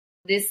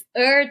This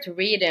earth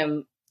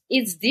rhythm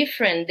is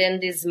different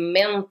than this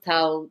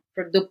mental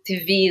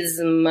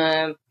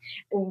productivism,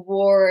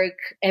 work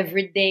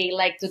every day,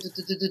 like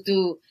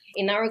do.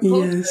 In our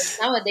culture Yes.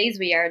 nowadays,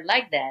 we are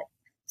like that.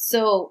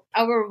 So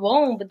our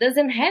womb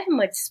doesn't have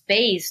much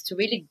space to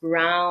really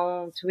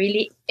ground, to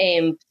really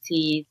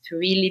empty, to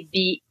really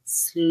be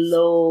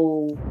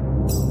slow.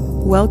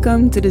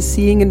 Welcome to the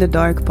Seeing in the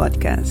Dark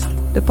podcast,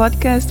 the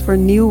podcast for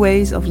new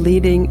ways of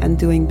leading and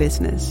doing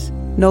business.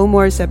 No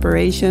more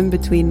separation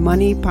between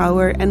money,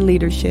 power, and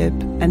leadership,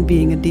 and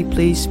being a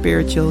deeply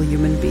spiritual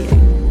human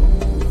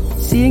being.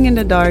 Seeing in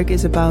the Dark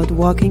is about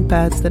walking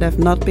paths that have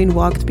not been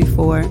walked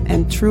before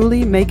and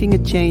truly making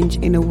a change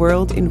in a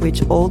world in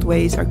which old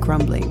ways are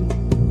crumbling.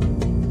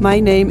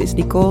 My name is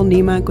Nicole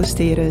Nima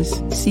Costeres,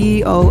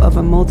 CEO of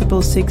a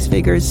multiple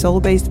six-figure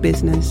soul-based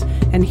business,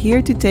 and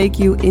here to take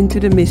you into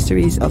the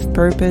mysteries of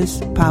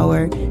purpose,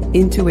 power,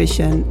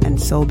 intuition,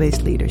 and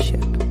soul-based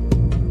leadership.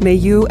 May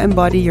you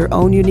embody your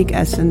own unique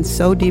essence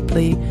so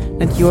deeply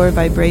that your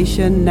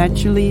vibration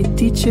naturally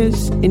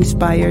teaches,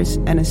 inspires,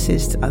 and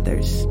assists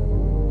others.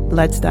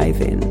 Let's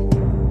dive in.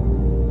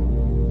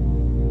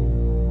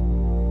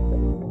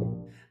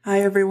 Hi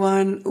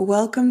everyone,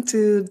 welcome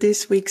to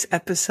this week's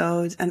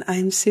episode, and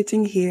I'm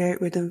sitting here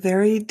with a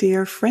very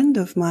dear friend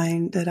of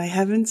mine that I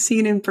haven't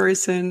seen in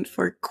person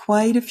for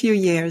quite a few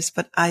years,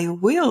 but I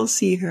will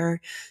see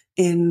her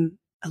in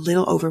a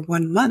little over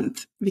 1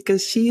 month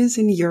because she is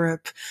in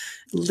Europe,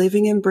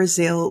 living in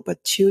Brazil,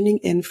 but tuning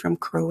in from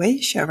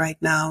Croatia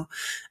right now.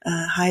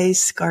 Hi,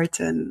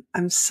 Scarton.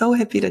 I'm so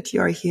happy that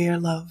you are here,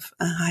 love.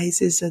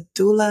 Hais is a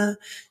doula.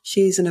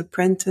 She's an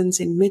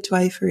apprentice in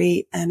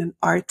midwifery and an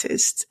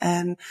artist.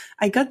 And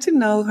I got to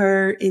know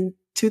her in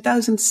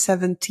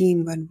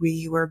 2017 when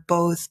we were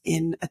both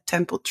in a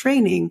temple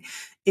training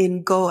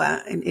in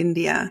Goa in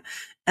India.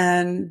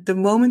 And the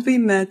moment we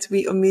met,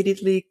 we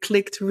immediately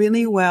clicked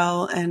really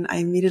well. And I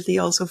immediately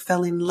also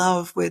fell in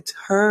love with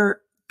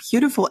her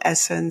beautiful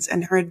essence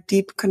and her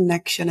deep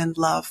connection and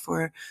love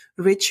for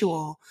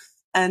ritual.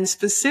 And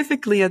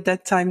specifically at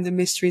that time, the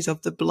mysteries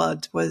of the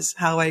blood was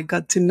how I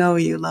got to know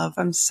you, love.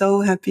 I'm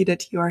so happy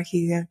that you are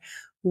here.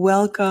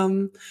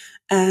 Welcome.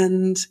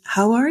 And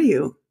how are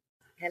you?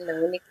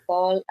 Hello,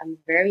 Nicole. I'm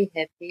very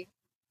happy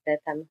that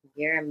I'm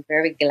here. I'm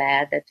very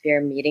glad that we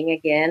are meeting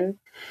again.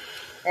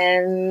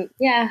 And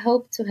I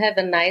hope to have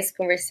a nice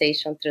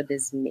conversation through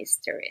these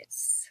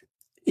mysteries.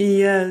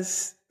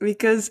 Yes,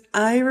 because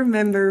I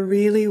remember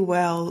really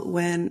well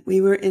when we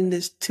were in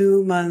this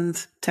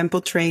 2-month temple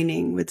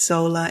training with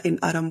Zola in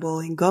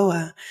Arambol in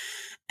Goa.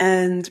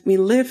 And we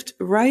lived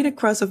right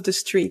across of the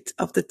street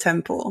of the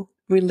temple.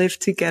 We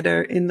lived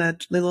together in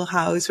that little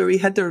house where we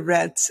had the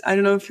rats. I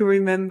don't know if you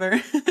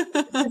remember.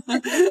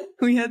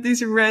 We had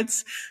these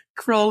rats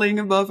crawling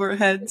above our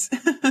heads.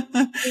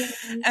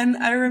 And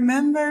I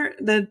remember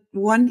that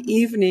one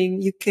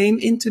evening you came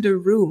into the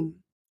room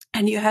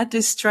and you had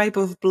this stripe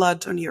of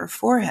blood on your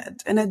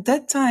forehead. And at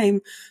that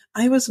time,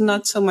 I was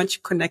not so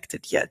much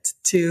connected yet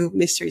to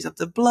mysteries of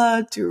the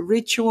blood, to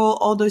ritual.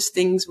 All those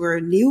things were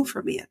new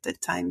for me at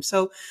that time.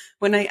 So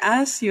when I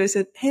asked you, I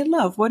said, "Hey,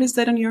 love, what is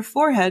that on your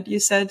forehead?" You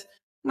said,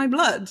 "My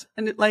blood."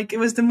 And it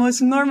was the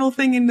most normal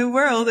thing in the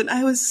world. And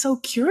I was so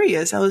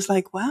curious. I was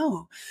like,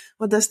 wow,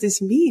 what does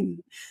this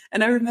mean?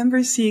 And I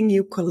remember seeing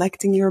you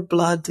collecting your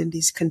blood in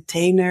these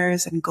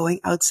containers and going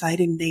outside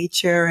in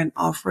nature and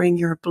offering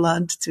your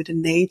blood to the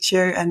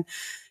nature. And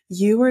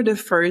you were the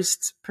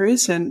first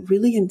person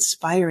really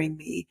inspiring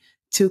me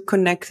to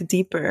connect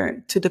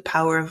deeper to the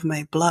power of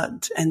my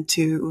blood and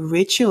to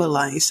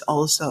ritualize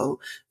also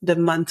the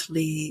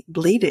monthly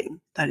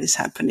bleeding that is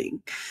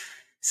happening.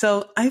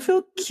 So I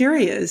feel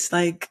curious,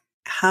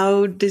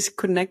 how this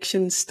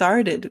connection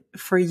started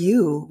for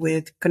you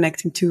with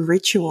connecting to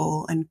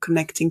ritual and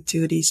connecting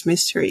to these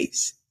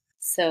mysteries.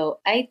 So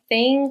I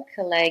think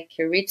a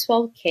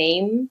ritual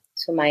came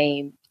to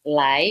my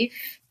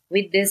life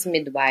with this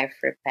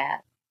midwifery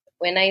path.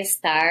 When I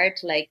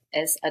start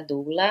as a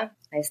doula,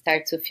 I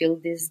start to feel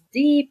this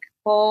deep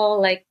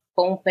call,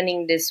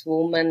 accompanying this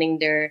woman in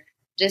their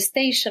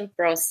gestation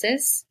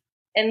process.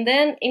 And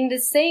then in the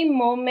same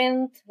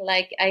moment,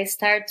 I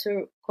start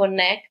to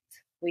connect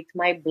with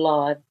my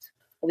blood,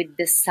 with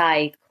the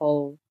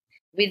cycle,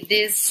 with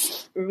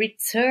this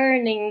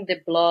returning the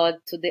blood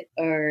to the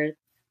earth.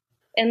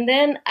 And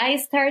then I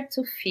start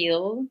to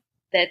feel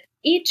that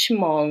each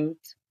month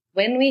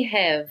when we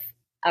have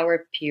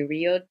our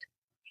period,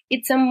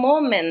 it's a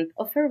moment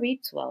of a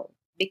ritual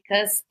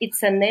because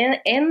it's an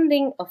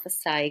ending of a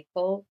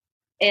cycle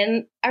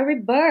and a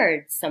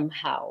rebirth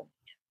somehow.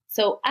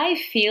 So I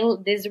feel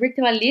this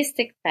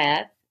ritualistic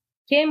path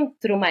came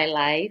through my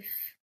life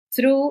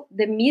through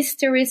the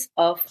mysteries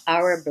of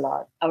our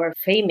blood, our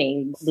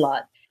female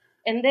blood.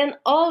 And then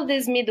all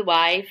this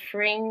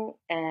midwifery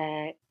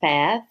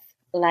path,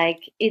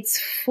 it's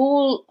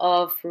full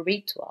of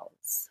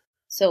rituals.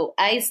 So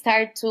I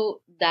start to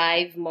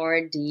dive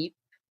more deep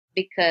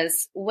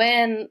because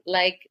when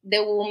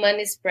the woman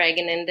is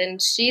pregnant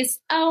and she's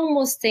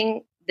almost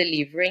in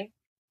delivering,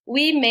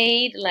 we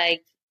made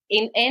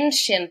in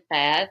ancient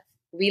path,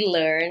 we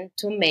learn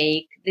to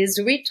make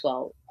this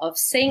ritual of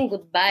saying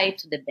goodbye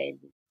to the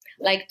baby,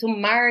 like to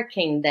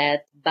marking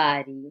that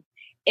body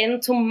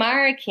and to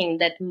marking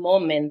that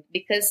moment,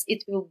 because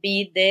it will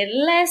be the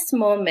last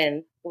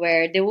moment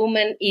where the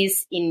woman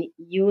is in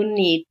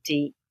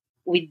unity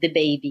with the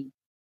baby.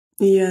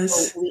 So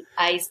Yes.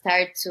 I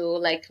start to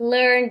like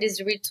learn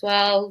these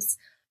rituals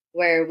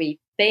where we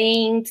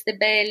paint the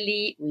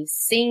belly, we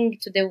sing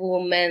to the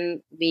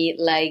woman, we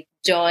like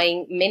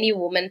join many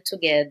women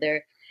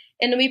together,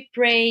 and we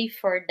pray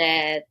for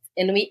that,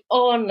 and we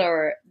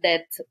honor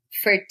that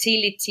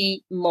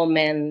fertility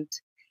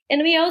moment.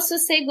 And we also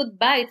say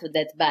goodbye to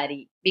that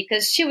body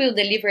because she will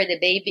deliver the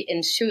baby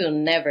and she will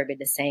never be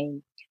the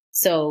same.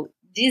 So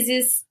this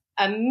is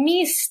a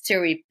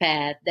mystery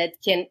path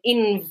that can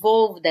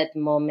involve that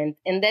moment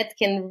and that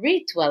can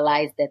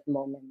ritualize that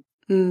moment.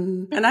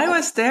 And I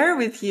was there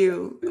with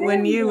you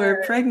when you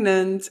were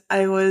pregnant.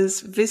 I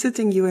was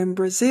visiting you in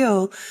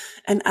Brazil,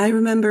 and I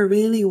remember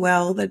really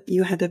well that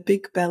you had a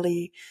big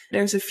belly.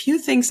 There's a few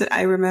things that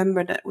I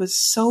remember that was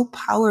so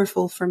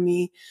powerful for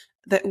me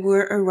that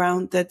were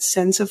around that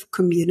sense of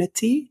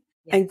community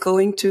and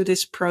going through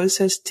this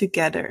process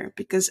together.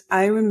 Because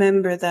I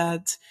remember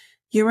that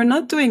you were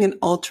not doing an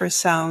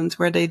ultrasound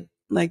where they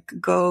like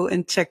go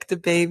and check the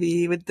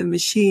baby with the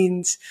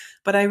machines.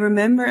 But I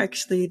remember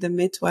actually the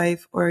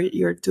midwife or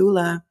your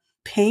doula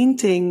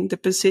painting the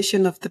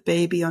position of the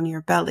baby on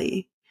your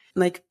belly,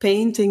 like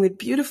painting with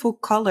beautiful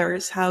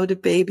colors how the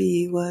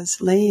baby was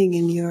laying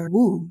in your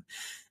womb.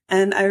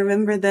 And I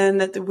remember then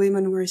that the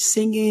women were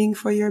singing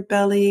for your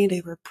belly,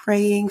 they were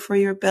praying for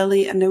your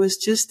belly, and there was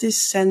just this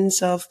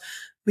sense of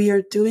we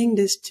are doing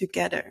this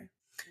together.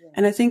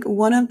 And I think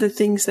one of the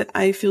things that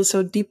I feel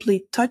so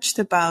deeply touched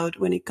about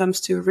when it comes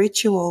to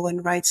ritual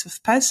and rites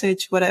of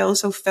passage, what I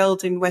also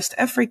felt in West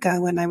Africa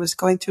when I was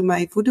going through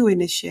my voodoo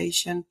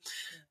initiation,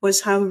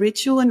 was how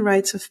ritual and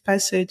rites of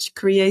passage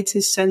creates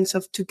a sense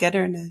of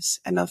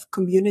togetherness and of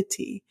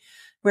community,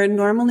 where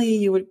normally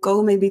you would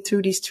go maybe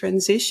through these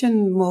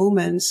transition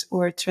moments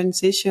or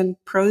transition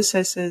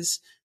processes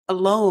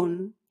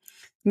alone,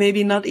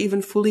 maybe not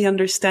even fully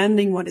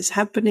understanding what is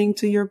happening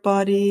to your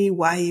body,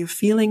 why you're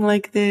feeling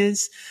like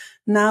this.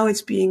 Now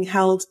it's being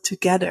held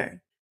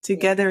together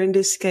in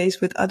this case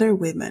with other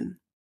women.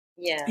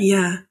 Yeah.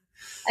 Yeah.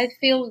 I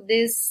feel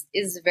this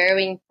is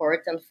very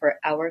important for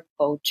our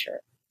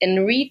culture.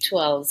 And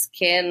rituals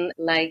can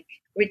like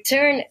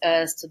return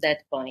us to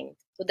that point,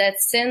 to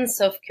that sense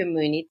of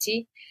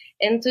community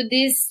and to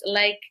this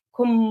like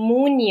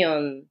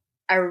communion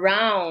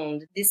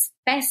around this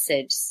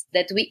passage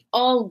that we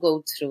all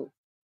go through.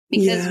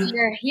 Because we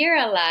are here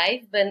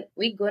alive, but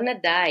we're gonna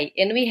die.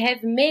 And we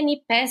have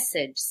many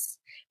passages,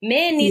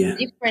 many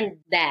different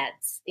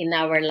deaths in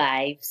our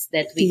lives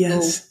that we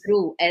go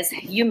through as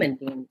human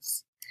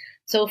beings.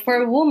 So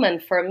for women,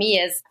 for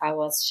me, as I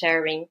was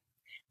sharing,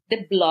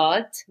 the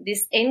blood,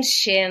 this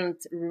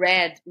ancient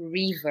red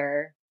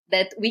river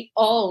that we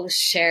all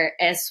share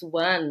as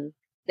one,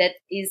 that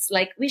is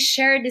like we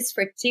share this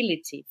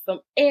fertility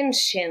from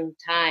ancient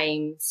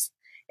times.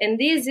 And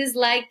this is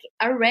like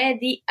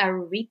already a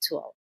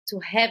ritual to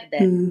have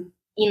that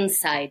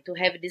inside, to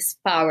have this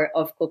power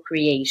of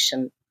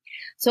co-creation.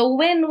 So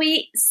when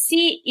we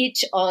see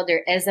each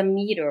other as a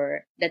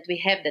mirror, that we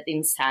have that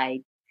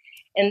inside,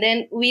 and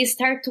then we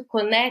start to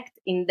connect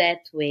in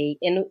that way,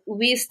 and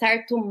we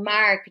start to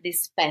mark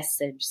these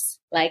passages.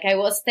 Like I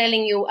was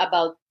telling you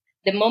about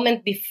the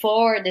moment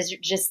before the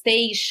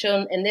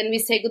gestation, and then we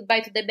say goodbye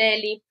to the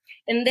belly.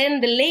 And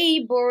then the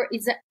labor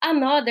is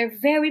another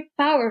very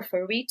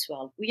powerful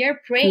ritual. We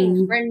are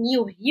praying for a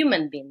new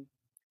human being.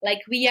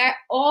 Like we are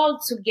all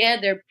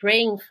together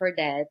praying for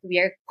that. We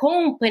are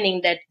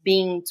accompanying that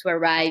being to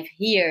arrive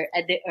here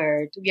at the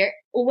earth. We are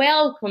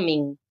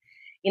welcoming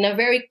in a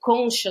very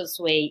conscious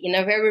way, in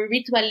a very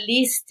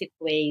ritualistic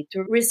way,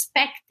 to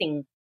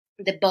respecting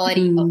the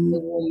body of the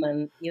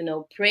woman,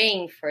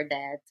 praying for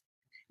that.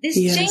 This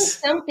changed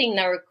something in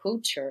our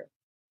culture.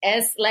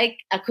 As like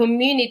a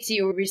community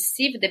who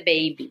receive the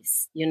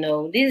babies,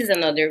 this is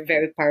another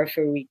very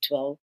powerful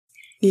ritual.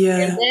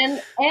 And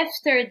then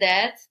after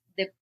that,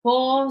 the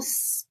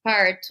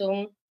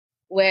postpartum,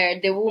 where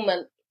the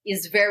woman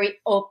is very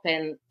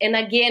open. And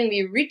again,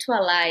 we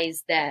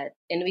ritualize that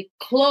and we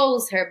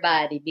close her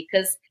body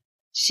because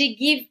she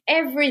gave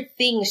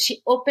everything.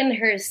 She opened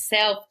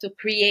herself to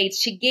create.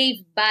 She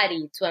gave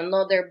body to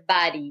another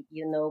body,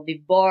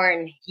 be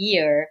born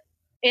here.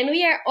 And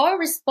we are all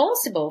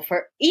responsible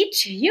for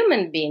each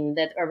human being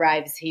that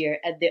arrives here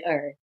at the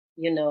earth.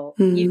 If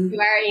you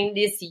are in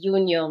this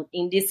union,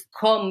 in this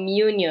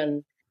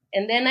communion,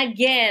 and then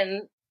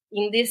again,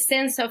 in this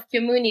sense of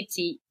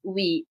community,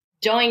 we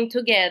join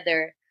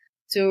together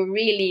to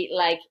really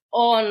like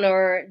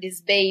honor this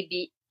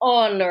baby,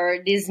 honor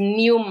this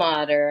new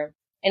mother,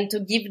 and to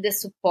give the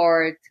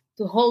support,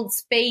 to hold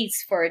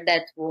space for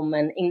that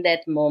woman in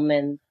that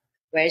moment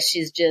where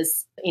she's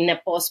just in a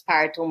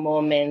postpartum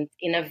moment,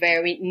 in a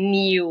very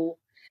new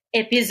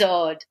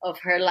episode of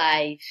her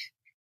life.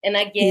 And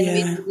again,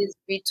 we do this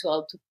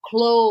ritual to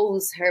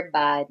close her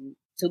body,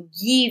 to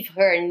give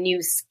her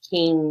new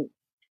skin,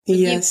 to give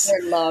Yes.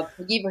 her love,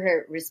 to give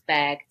her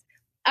respect.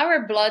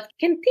 Our blood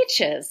can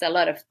teach us a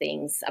lot of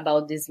things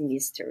about these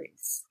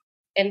mysteries.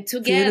 And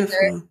together,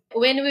 Beautiful.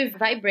 when we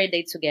vibrate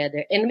it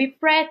together and we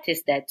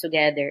practice that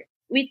together,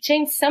 we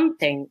change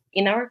something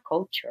in our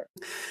culture.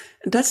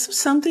 That's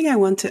something I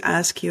want to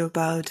ask you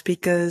about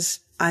because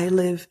I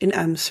live in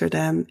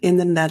Amsterdam, in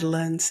the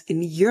Netherlands,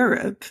 in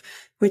Europe,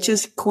 which Yeah.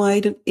 is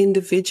quite an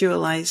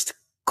individualized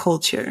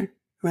culture,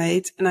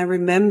 right? And I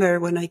remember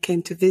when I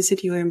came to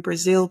visit you in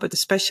Brazil, but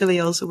especially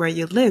also where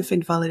you live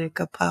in Valle de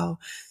Capão,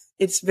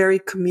 it's very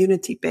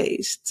community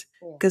based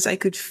Yeah. because I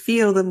could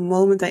feel the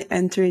moment I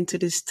enter into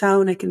this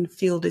town, I can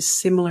feel this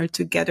similar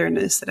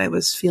togetherness that I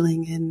was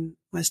feeling in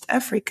West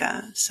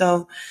Africa.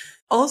 So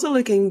also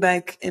looking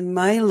back in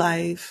my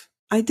life,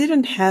 I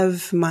didn't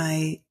have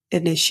my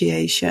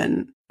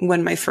initiation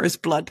when my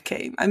first blood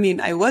came. I mean,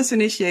 I was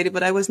initiated,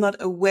 but I was not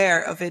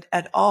aware of it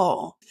at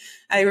all.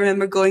 I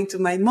remember going to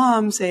my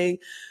mom saying,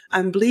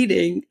 I'm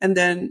bleeding. And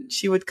then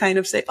she would kind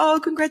of say, oh,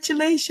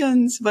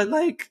 congratulations. But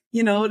like,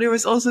 there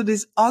was also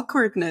this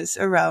awkwardness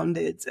around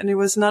it. And it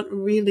was not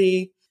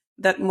really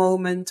that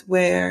moment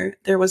where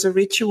there was a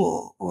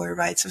ritual or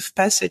rites of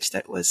passage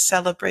that was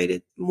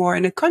celebrated more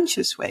in a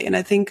conscious way. And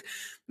I think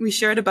we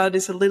shared about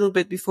this a little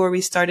bit before we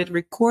started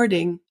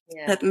recording,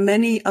 that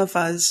many of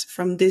us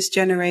from this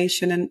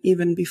generation and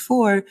even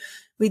before,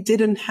 we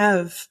didn't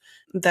have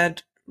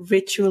that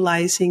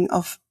ritualizing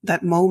of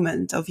that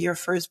moment of your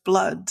first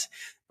blood,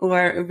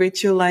 or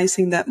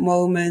ritualizing that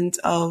moment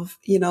of,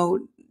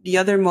 the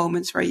other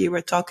moments where you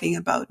were talking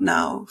about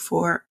now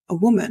for a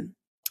woman.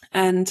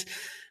 And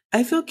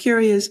I feel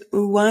curious,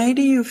 why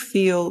do you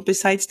feel,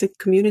 besides the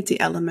community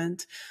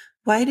element,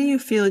 why do you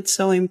feel it's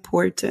so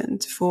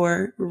important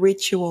for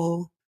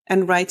ritual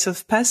and rites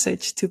of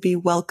passage to be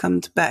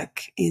welcomed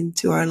back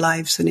into our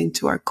lives and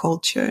into our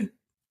culture?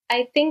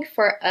 I think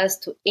for us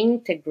to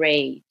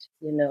integrate,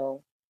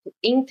 to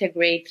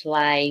integrate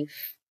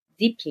life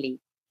deeply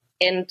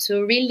and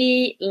to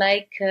really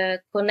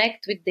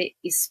connect with the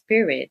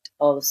spirit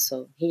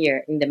also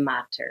here in the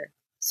matter.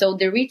 So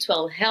the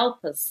ritual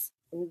help us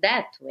in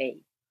that way.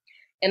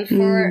 And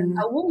for Mm.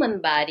 a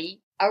woman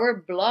body, our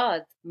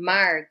blood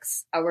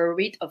marks our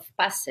rite of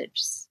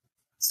passage.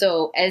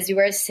 So as you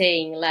were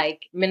saying,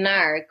 like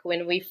menarche,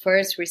 when we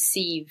first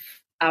receive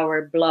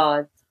our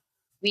blood,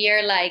 we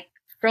are like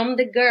from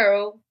the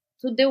girl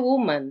to the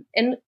woman.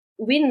 And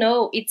we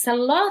know it's a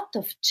lot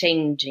of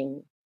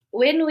changing.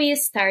 When we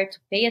start to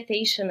pay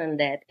attention on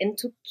that and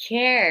to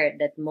care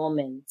that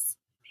moment,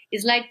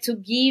 it's like to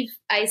give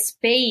a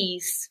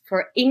space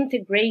for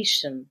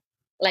integration.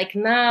 Like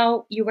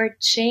now you are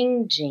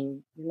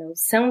changing,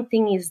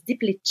 something is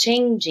deeply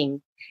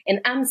changing and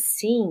I'm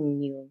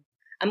seeing you.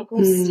 I'm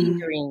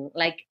considering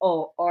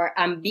or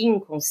I'm being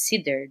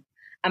considered.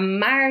 I'm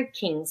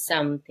marking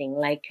something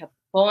like a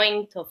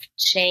point of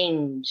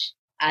change,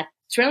 a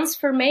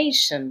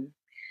transformation.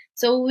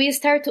 So we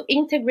start to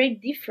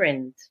integrate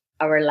different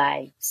our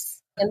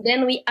lives. And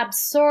then we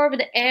absorb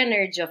the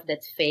energy of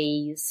that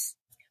phase.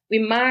 We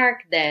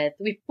mark that,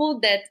 we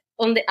put that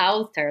on the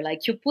altar,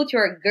 like you put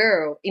your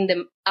girl in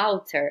the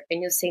altar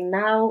and you say,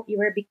 now you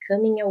are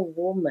becoming a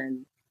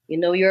woman.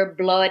 Your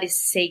blood is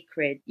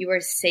sacred. You are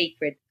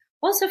sacred.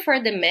 Also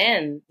for the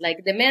man,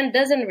 like the man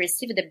doesn't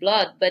receive the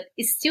blood, but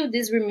it's still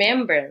this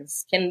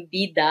remembrance can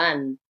be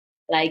done.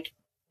 Like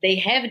they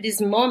have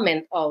this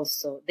moment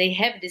also. They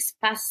have this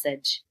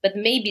passage, but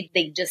maybe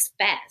they just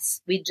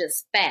pass. We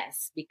just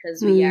pass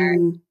because we are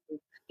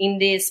in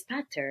this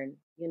pattern.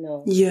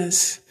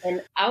 Yes.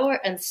 And our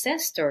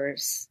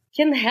ancestors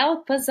can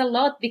help us a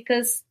lot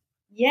because,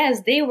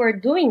 yes, they were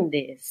doing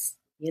this,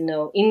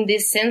 in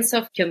this sense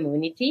of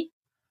community,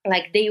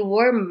 like they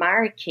were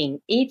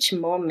marking each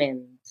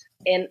moment.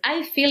 And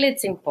I feel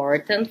it's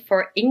important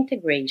for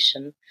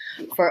integration,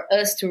 for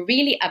us to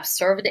really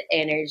absorb the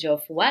energy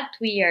of what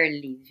we are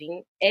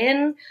living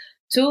and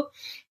to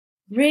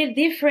breathe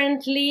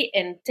differently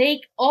and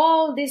take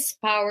all this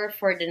power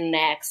for the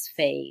next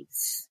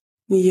phase.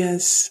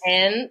 Yes.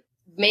 And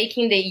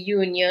making the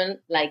union,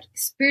 like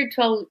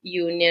spiritual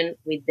union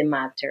with the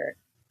matter.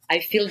 I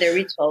feel the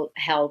ritual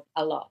help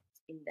a lot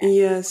in that.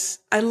 Yes.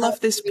 I love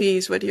this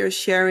piece, what you're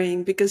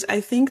sharing, because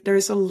I think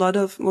there's a lot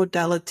of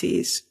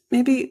modalities,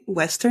 maybe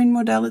Western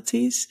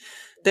modalities,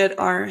 that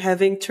are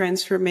having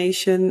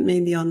transformation,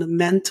 maybe on the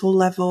mental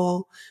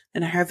level,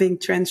 and are having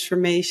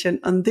transformation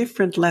on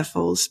different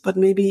levels, but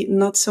maybe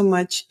not so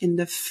much in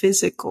the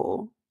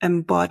physical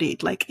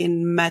embodied, like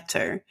in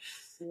matter.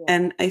 Yeah.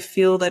 And I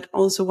feel that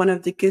also one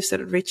of the gifts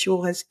that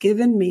ritual has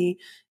given me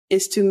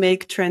is to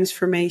make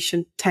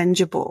transformation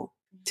tangible,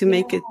 to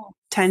make it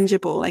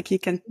tangible. Like you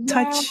can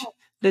touch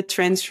the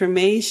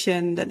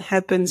transformation that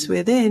happens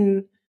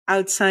within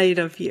outside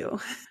of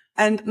you.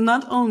 And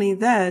not only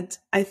that,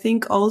 I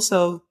think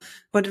also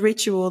what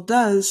ritual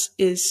does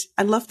is,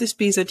 I love this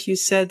piece that you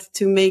said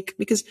to make,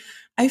 because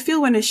I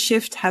feel when a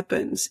shift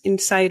happens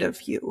inside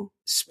of you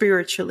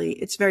spiritually,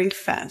 it's very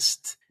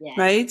fast,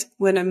 right?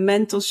 When a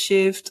mental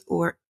shift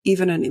or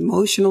even an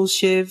emotional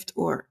shift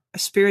or a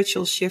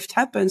spiritual shift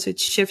happens, it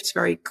shifts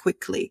very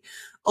quickly,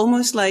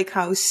 almost like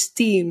how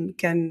steam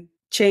can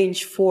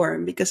change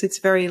form because it's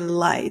very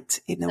light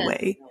in a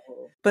way.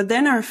 But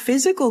then our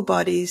physical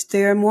bodies,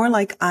 they are more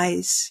like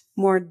ice,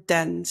 more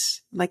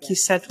dense. Like you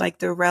said, like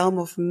the realm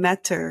of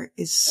matter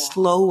is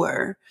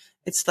slower.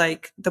 It's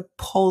like the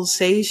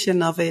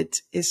pulsation of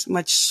it is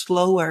much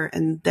slower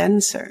and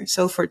denser.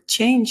 So for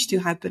change to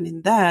happen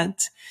in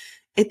that,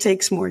 it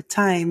takes more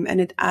time, and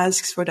it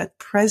asks for that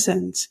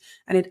presence,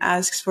 and it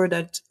asks for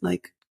that,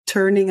 like,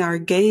 turning our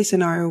gaze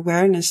and our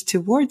awareness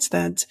towards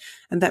that.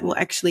 And that will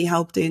actually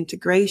help the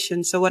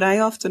integration. So what I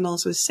often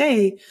also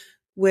say,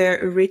 where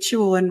a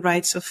ritual and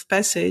rites of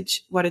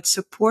passage, what it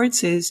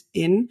supports is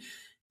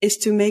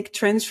to make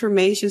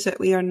transformations that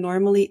we are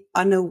normally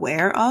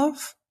unaware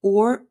of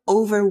or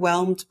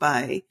overwhelmed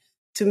by,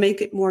 to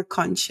make it more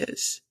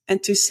conscious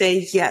and to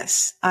say,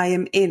 yes, I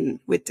am in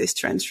with this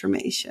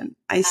transformation.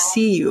 I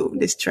see you,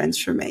 this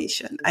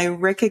transformation. I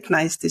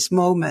recognize this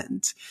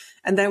moment.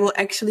 And that will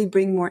actually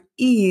bring more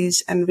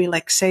ease and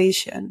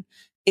relaxation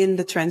in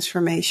the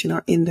transformation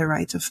or in the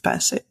rite of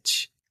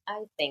passage.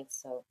 I think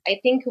so. I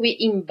think we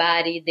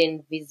embody the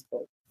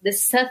invisible, the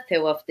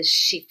subtle of the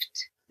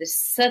shift, the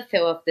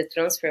subtle of the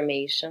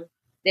transformation.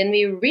 Then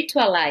we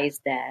ritualize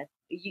that.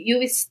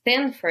 You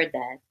stand for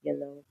that,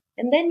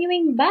 and then you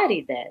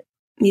embody that.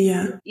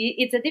 Yeah.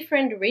 It's a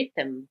different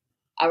rhythm.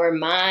 Our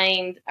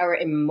mind, our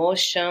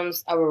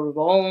emotions, our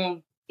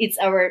womb, it's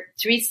our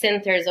three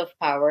centers of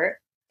power,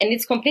 and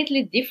it's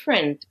completely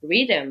different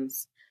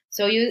rhythms.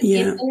 So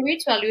in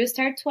ritual, you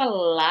start to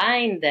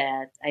align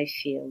that, I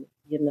feel,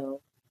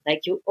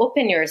 like you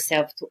open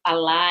yourself to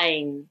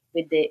align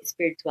with the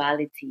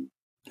spirituality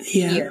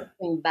here,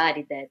 to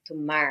embody that, to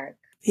mark.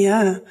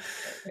 Yeah.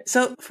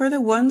 So for the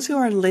ones who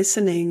are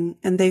listening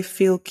and they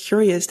feel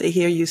curious, they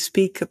hear you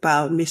speak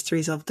about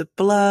mysteries of the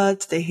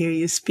blood, they hear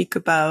you speak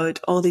about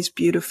all these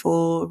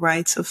beautiful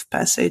rites of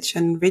passage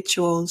and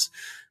rituals.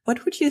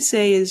 What would you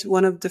say is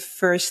one of the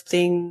first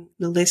thing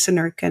the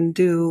listener can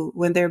do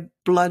when their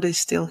blood is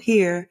still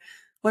here?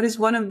 What is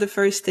one of the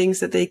first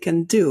things that they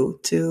can do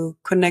to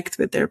connect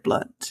with their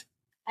blood?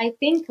 I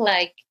think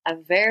like a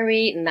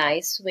very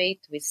nice way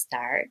to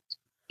start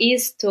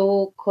is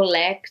to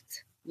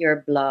collect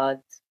your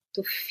blood,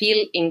 to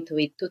feel into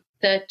it, to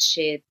touch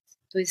it,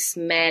 to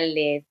smell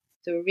it,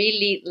 to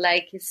really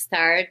like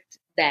start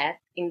that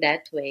in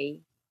that way,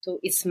 to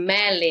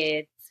smell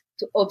it,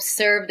 to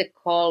observe the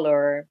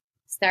color,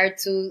 start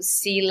to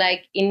see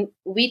like in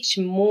which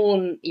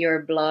moon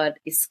your blood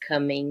is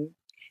coming,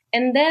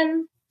 and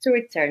then to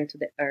return to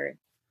the earth,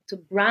 to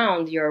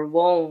ground your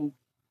womb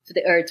to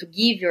the earth, to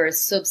give your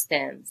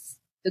substance,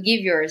 to give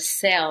your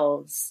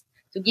cells,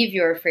 to give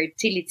your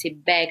fertility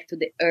back to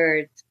the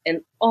earth,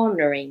 and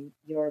honoring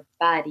your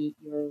body,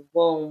 your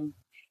womb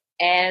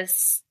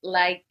as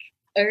like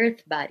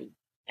earth body.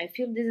 I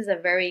feel this is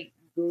a very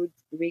good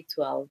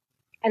ritual.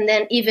 And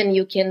then even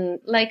you can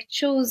like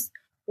choose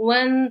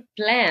one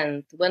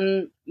plant,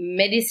 one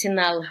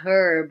medicinal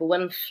herb,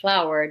 one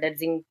flower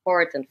that's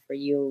important for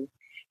you.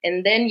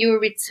 And then you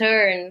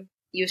return,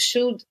 you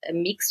should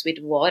mix with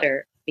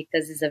water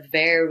because it's a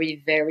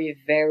very, very,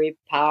 very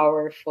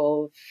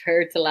powerful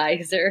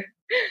fertilizer.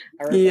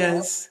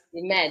 Yes.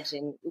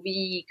 Imagine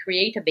we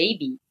create a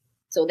baby.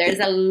 So there's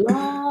a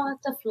lot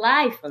of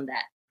life on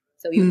that.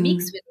 So you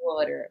mix with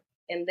water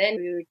and then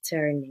you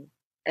return it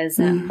as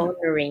an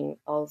honoring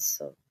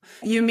also.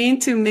 You mean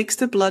to mix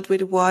the blood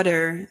with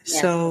water,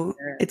 so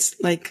it's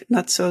like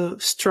not so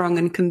strong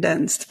and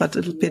condensed, but a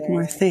little bit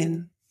more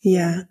thin.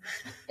 Yeah.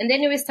 And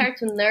then you will start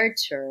to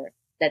nurture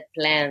that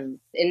plant,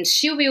 and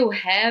she will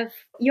have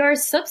your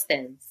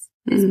substance,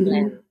 this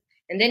plant.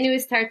 And then you will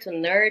start to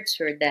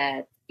nurture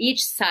that.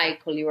 Each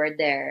cycle you are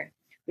there,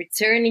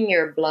 returning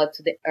your blood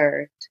to the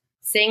earth,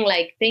 saying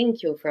like,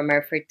 thank you from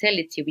our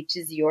fertility, which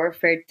is your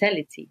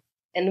fertility.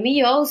 And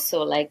we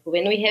also, like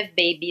when we have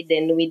baby,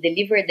 then we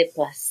deliver the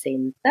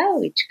placenta,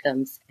 which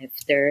comes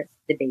after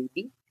the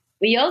baby.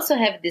 We also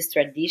have this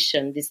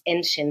tradition, this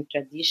ancient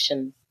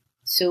tradition,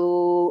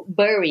 to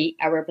bury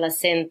our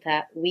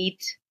placenta with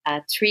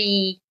a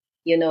tree,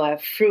 a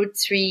fruit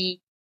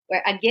tree,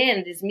 where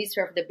again, this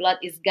mystery of the blood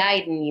is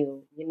guiding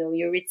you.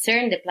 You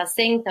return the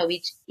placenta,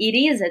 which it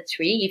is a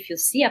tree. If you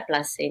see a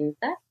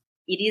placenta,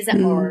 it is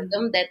an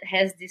organ that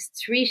has this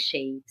tree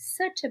shape,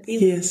 such a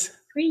beautiful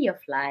tree of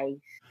life.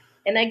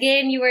 And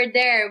again, you are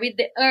there with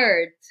the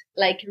earth,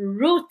 like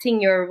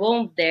rooting your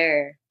womb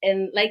there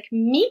and like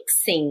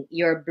mixing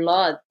your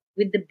blood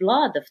with the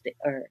blood of the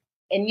earth.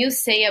 And you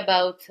say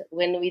about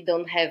when we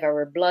don't have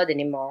our blood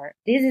anymore,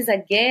 this is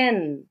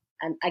again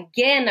and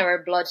again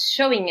our blood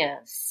showing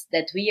us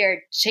that we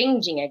are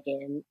changing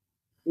again.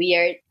 We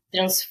are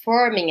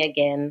transforming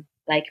again,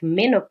 like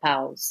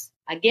menopause.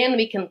 Again,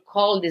 we can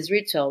call this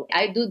ritual.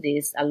 I do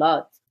this a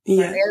lot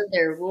for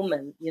elder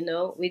women.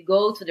 We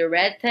go to the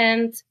red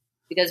tent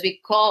because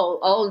we call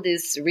all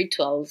these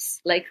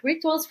rituals like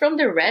rituals from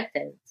the red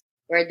tent,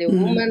 where the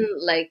woman,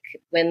 like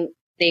when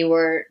they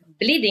were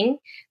bleeding,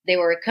 they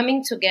were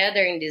coming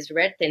together in this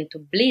red tent to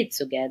bleed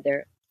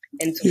together.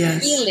 and to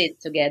feel Yes.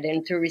 it together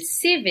and to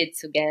receive it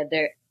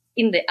together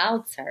in the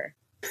altar.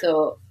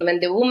 So when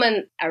the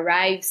woman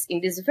arrives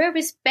in this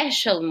very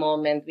special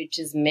moment, which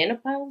is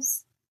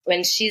menopause,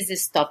 when she's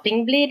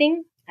stopping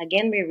bleeding,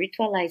 again, we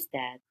ritualize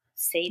that.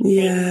 Say thank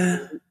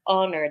Yeah. you,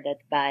 honor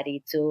that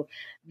body to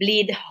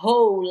bleed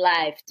whole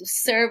life, to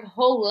serve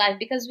whole life,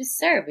 because we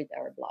serve with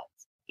our blood.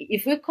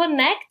 If we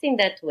connect in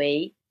that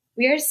way,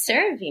 we are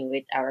serving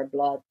with our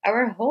blood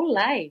our whole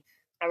life.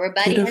 Our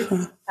body has Beautiful.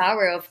 this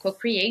power of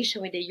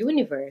co-creation with the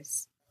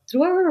universe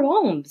through our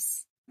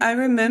wombs. I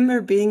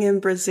remember being in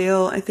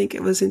Brazil, I think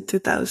it was in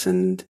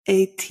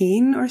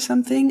 2018 or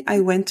something. I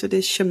went to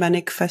this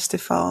shamanic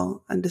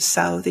festival in the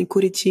south in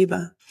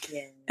Curitiba.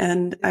 Yeah.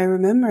 And I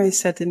remember I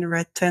sat in the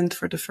red tent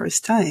for the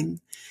first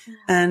time.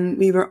 And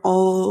we were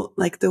all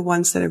like the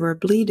ones that were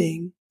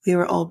bleeding. We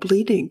were all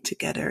bleeding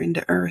together in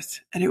the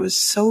earth. And it was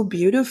so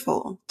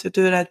beautiful to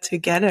do that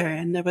together.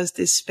 And there was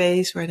this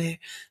space where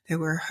there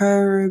were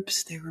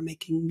herbs, they were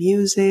making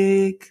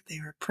music, they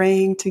were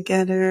praying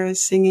together,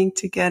 singing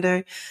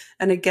together.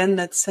 And again,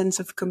 that sense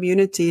of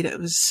community that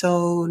was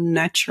so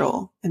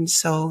natural and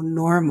so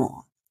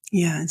normal.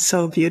 Yeah, and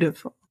so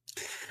beautiful.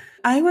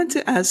 I want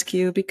to ask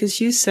you,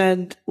 because you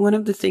said one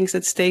of the things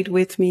that stayed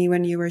with me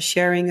when you were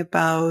sharing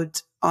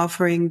about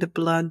offering the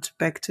blood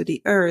back to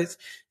the earth,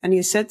 and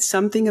you said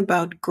something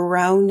about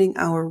grounding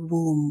our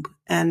womb.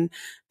 And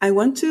I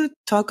want to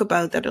talk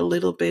about that a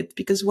little bit,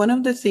 because one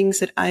of the things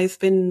that I've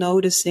been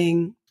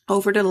noticing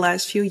over the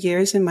last few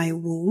years in my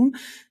womb,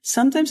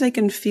 sometimes I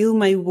can feel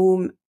my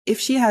womb. If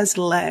she has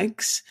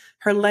legs,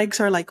 her legs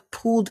are like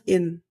pulled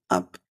in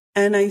up.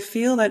 And I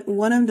feel that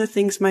one of the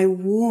things my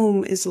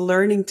womb is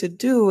learning to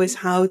do is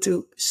how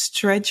to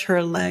stretch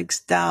her legs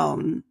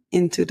down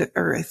into the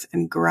earth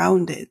and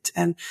ground it.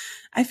 And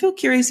I feel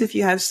curious if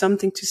you have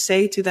something to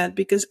say to that,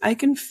 because I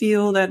can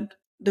feel that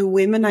the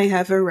women I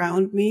have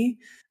around me,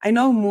 I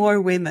know more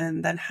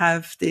women that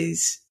have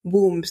these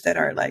wombs that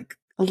are like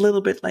a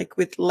little bit like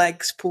with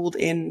legs pulled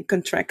in,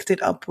 contracted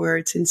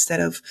upwards instead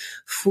of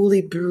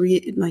fully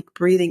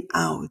breathing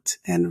out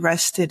and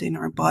rested in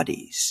our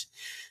bodies.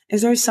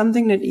 Is there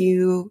something that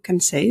you can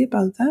say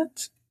about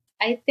that?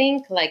 I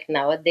think like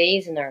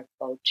nowadays in our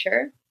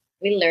culture,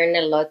 we learn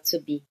a lot to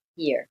be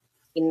here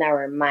in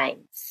our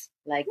minds,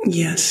 like in this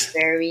Yes.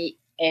 very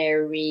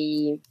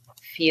airy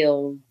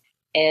field.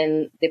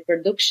 And the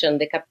production,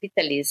 the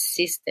capitalist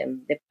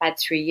system, the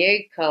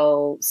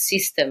patriarchal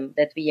system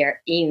that we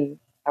are in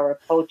our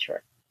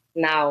culture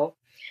now,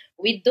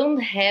 we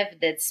don't have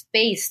that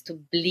space to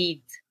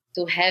bleed,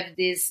 to have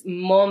this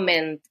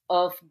moment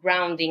of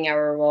grounding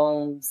our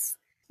wounds.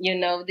 You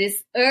know,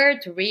 this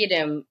earth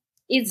rhythm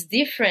is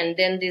different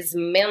than this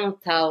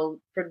mental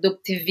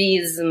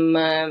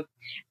productivism,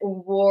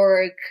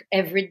 work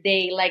every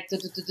day, like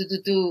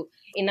do.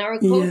 In our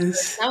culture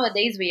Yes.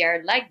 nowadays, we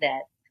are like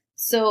that.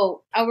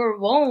 So our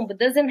womb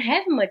doesn't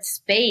have much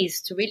space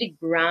to really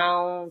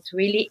ground, to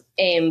really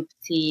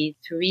empty,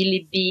 to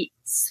really be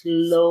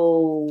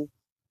slow.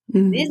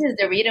 This Mm. is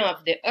the rhythm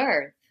of the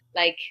earth.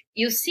 Like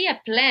you see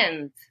a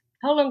plant,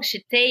 how long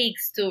she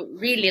takes to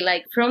really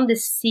like from the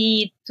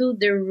seed to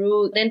the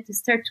root, then to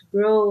start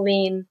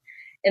growing,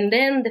 and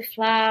then the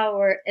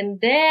flower, and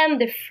then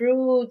the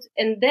fruit,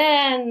 and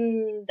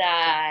then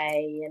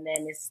die, and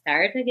then it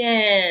start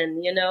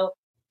again, you know.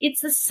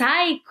 It's a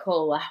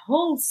cycle, a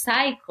whole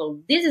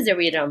cycle. This is the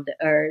rhythm of the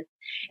earth.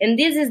 And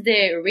this is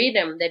the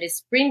rhythm that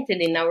is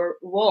printed in our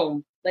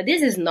womb. But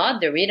this is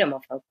not the rhythm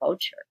of our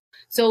culture.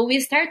 So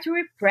we start to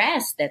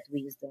repress that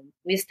wisdom.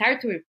 We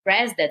start to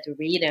repress that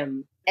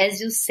rhythm.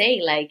 As you say,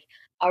 like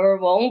our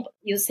womb,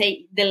 you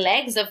say the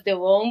legs of the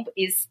womb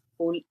is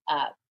pulled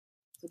up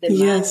to the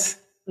mouth, Yes.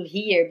 to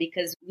here,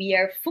 because we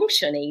are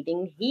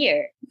functioning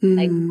here,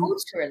 like Mm.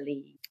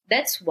 culturally.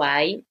 That's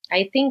why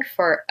I think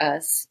for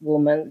us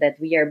women that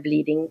we are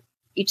bleeding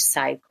each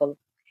cycle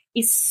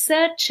is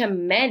such a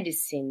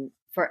medicine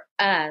for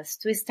us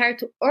to start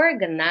to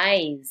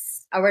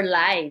organize our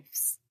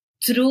lives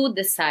through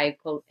the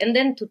cycle, and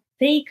then to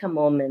take a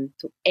moment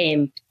to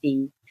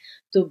empty,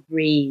 to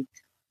breathe,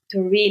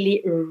 to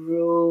really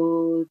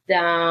root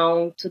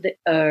down to the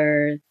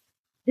earth.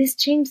 This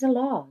changes a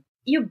lot.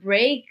 You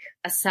break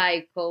a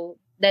cycle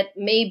that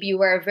maybe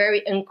you are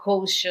very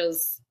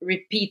unconscious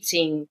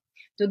repeating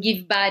to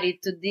give body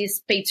to this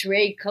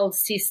patriarchal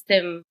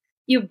system.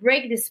 You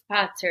break this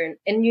pattern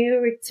and you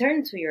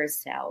return to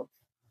yourself.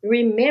 You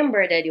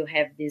remember that you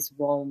have this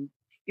womb.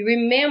 You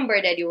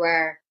remember that you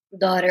are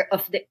daughter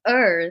of the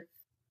earth,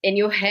 and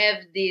you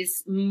have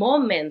this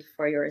moment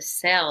for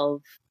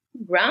yourself,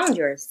 ground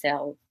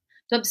yourself,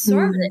 to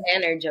absorb the Mm.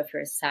 energy of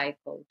your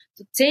cycle,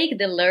 to take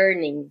the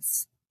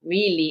learnings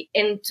really,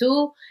 and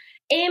to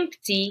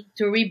empty,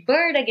 to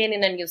rebirth again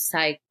in a new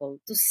cycle,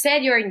 to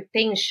set your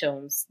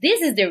intentions.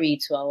 This is the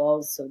ritual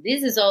also.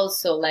 This is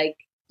also like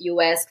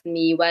you asked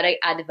me what I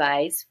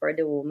advise for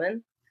the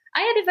woman.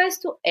 I advise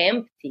to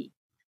empty,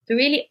 to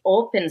really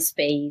open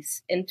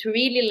space, and to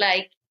really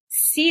like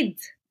seed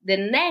the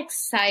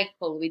next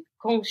cycle with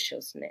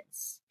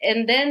consciousness,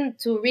 and then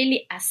to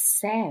really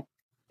accept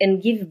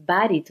and give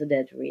body to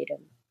that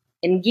rhythm.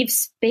 and give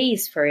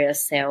space for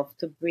yourself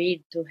to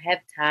breathe, to have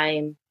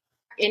time.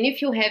 And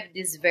if you have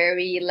this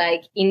very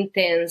like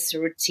intense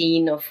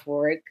routine of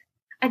work,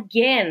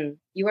 again,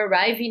 you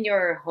arrive in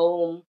your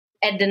home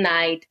at the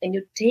night and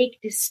you take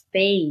this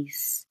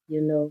space,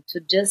 to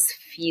just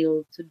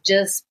feel, to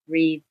just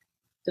breathe,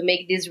 to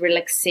make these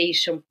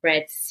relaxation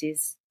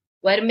practices.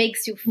 What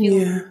makes you feel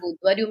good?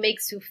 What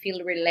makes you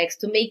feel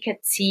relaxed? To make a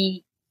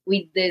tea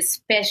with the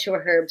special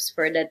herbs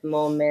for that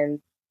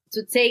moment.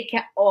 To take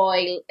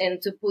oil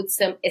and to put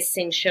some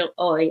essential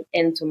oil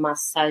and to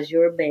massage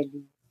your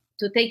belly.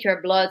 To take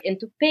your blood and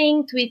to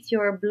paint with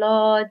your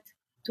blood.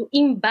 To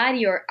embody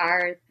your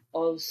art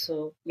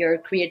also, your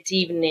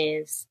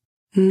creativeness.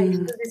 I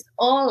feel this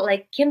all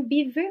can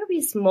be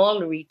very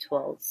small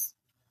rituals,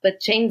 but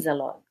change a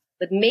lot,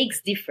 but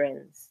makes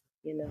difference.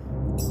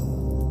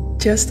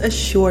 Just a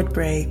short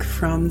break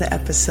from the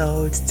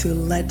episode to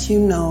let you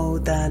know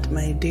that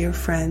my dear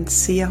friend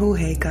Sia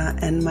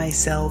Huheka and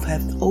myself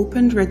have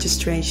opened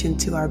registration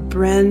to our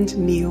brand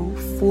new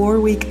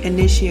 4-week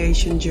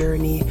initiation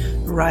journey,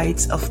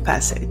 Rites of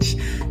Passage.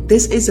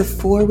 This is a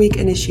 4-week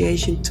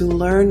initiation to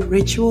learn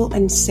ritual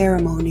and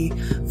ceremony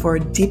for a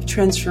deep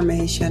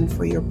transformation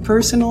for your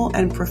personal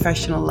and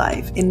professional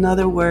life. In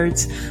other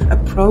words, a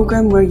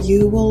program where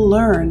you will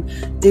learn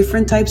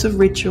different types of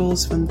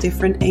rituals from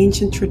different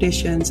ancient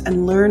traditions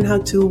and learn how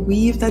to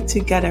weave that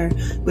together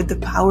with the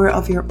power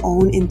of your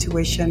own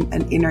intuition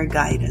and inner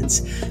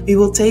guidance. We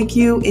will take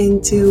you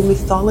into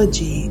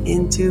mythology,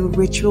 into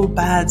ritual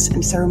baths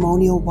and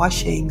ceremonial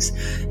washings,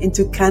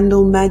 into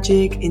candle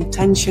magic,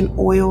 intention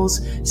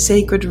oils,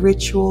 sacred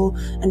ritual,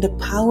 and the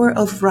power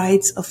of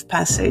rites of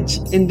passage,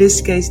 in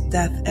this case,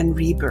 death and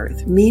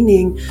rebirth,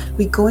 meaning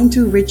we go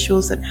into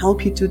rituals that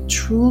help you to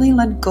truly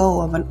let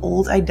go of an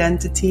old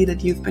identity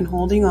that you've been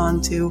holding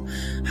on to,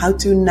 how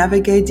to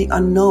navigate the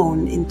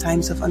unknown in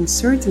times of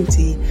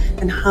uncertainty,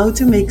 and how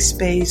to make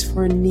space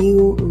for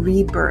new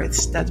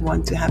rebirths that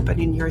want to happen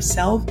in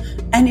yourself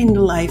and in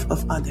the life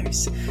of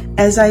others.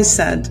 As I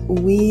said,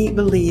 we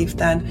believe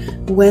that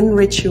when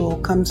ritual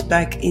comes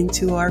back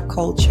into our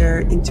culture,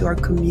 into our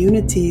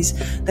communities,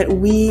 that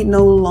we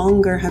no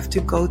longer have to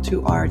go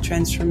through our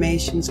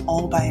transformations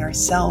all by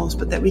ourselves,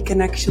 but that we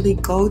can actually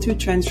go through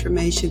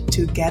transformation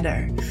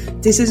together.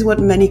 This is what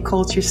many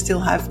cultures still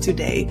have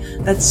today,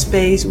 that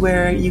space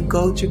where you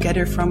go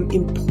together from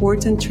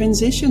important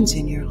transitions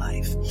in your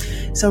life.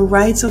 So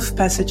Rites of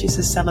Passage is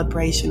a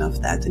celebration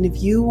of that. And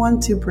if you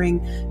want to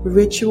bring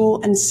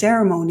ritual and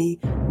ceremony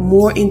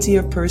more into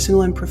your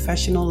personal and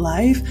professional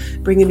life,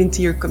 bring it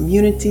into your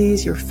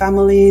communities, your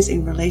families,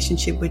 in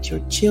relationship with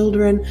your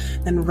children,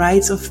 then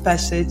Rites of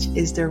Passage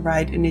is the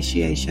right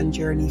initiation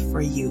journey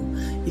for you.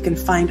 You can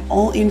find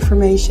all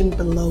information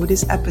below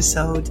this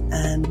episode,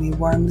 and we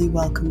warmly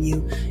welcome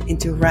you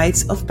into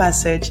Rites of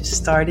Passage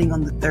starting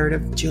on the 3rd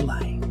of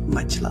July.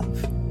 Much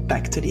love.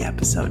 Back to the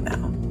episode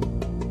now.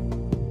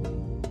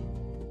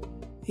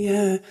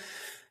 Yeah,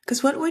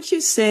 because what would you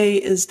say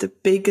is the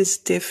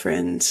biggest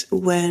difference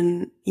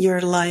when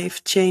your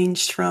life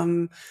changed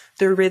from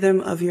the rhythm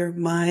of your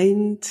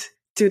mind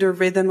to the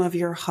rhythm of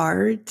your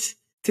heart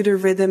to the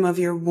rhythm of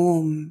your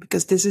womb?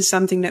 Because this is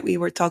something that we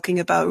were talking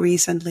about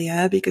recently,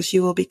 because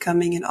you will be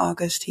coming in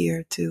August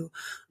here to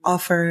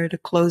offer the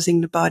Closing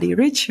the Body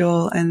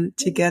ritual. And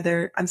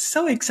together, I'm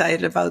so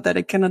excited about that.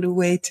 I cannot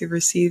wait to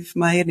receive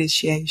my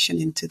initiation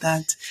into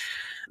that.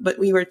 But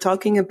we were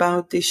talking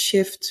about this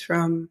shift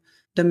from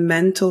the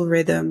mental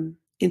rhythm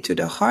into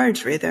the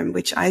heart rhythm,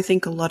 which I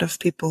think a lot of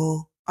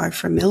people are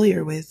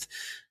familiar with.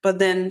 But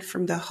then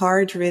from the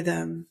heart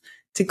rhythm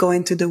to go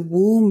into the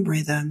womb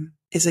rhythm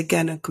is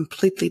again a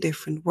completely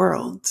different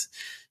world.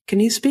 Can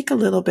you speak a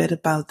little bit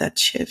about that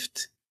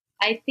shift?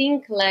 I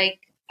think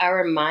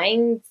our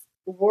minds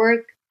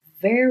work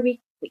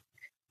very quick.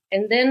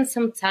 And then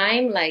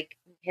sometime we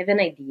have an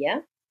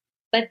idea,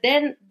 but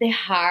then the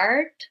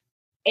heart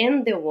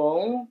and the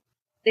womb,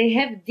 they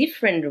have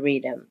different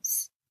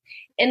rhythms.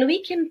 And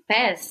we can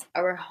pass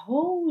our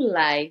whole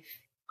life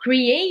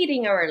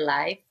creating our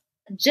life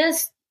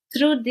just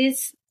through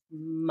this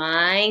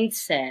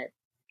mindset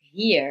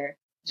here,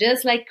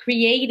 just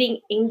creating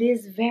in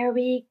this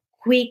very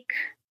quick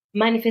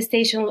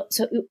manifestation.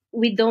 So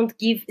we don't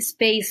give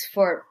space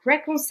for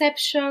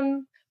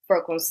preconception,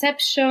 for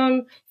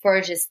conception, for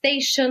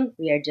gestation.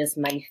 We are just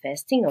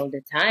manifesting all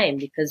the time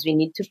because we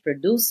need to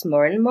produce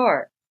more and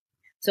more.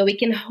 So we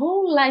can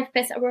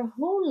pass our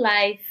whole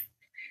life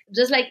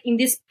just in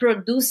this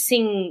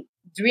producing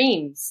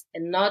dreams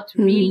and not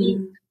really,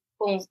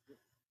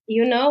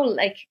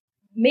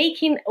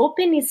 making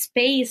open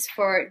space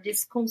for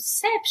this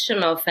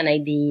conception of an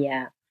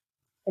idea.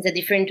 It's a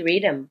different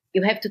rhythm.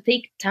 You have to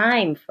take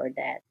time for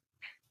that,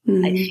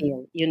 I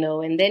feel,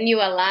 and then you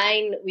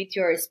align with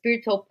your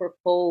spiritual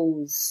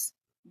purpose,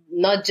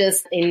 not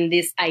just in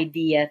this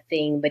idea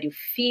thing, but you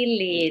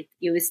feel it,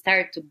 you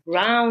start to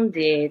ground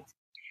it.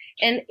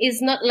 And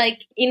it's not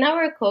in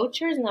our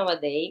cultures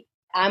nowadays,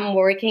 I'm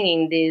working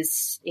in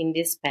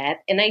this path,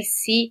 and I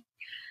see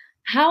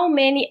how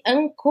many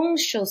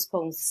unconscious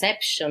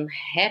conception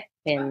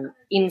happen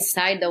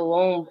inside the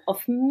womb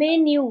of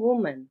many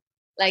women.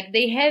 Like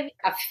they have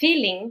a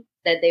feeling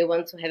that they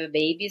want to have a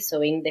baby,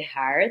 so in the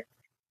heart,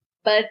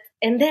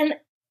 and then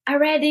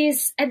already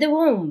is at the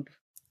womb,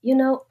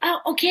 oh,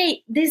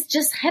 okay, this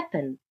just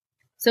happened.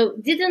 So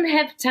didn't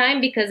have time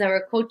because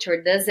our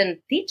culture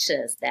doesn't teach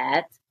us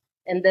that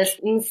and does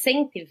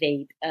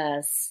incentivate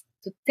us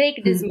to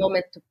take this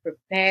moment to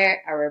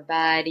prepare our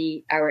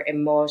body, our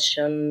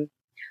emotion,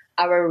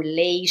 our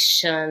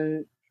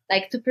relation,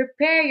 like to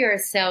prepare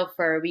yourself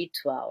for a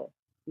ritual,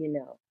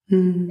 You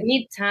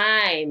need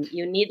time.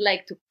 You need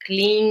like to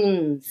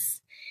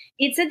cleanse.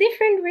 It's a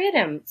different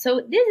rhythm.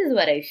 So this is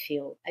what I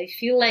feel. I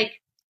feel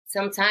like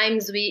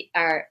sometimes we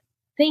are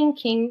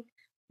thinking,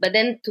 but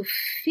then to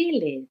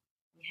feel it,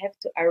 you have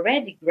to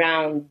already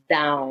ground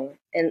down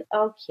and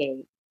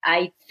okay,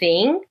 I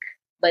think,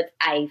 but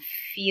I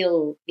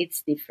feel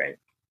it's different.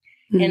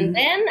 And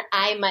then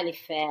I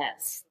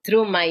manifest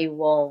through my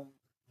womb.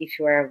 If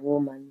you are a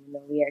woman,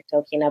 we are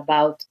talking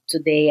about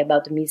today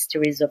about the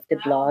mysteries of the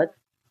blood.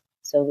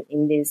 So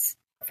in this,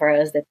 for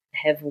us that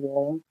have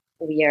womb,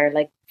 we are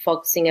like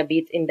focusing a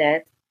bit in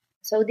that.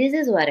 So this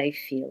is what I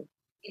feel.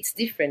 It's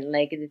different,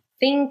 like the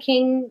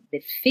thinking,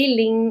 the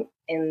feeling,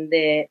 and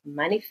the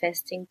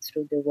manifesting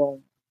through the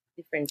womb.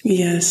 Different.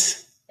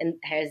 Yes. And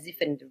has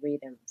different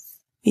rhythms.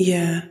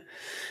 Yeah.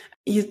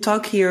 You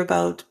talk here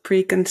about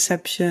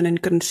preconception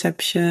and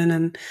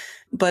conception,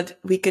 but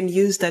we can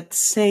use that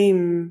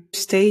same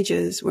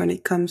stages when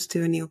it comes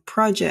to a new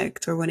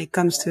project or when it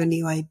comes to a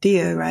new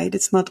idea, right?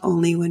 It's not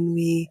only when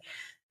we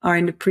are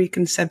in the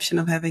preconception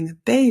of having a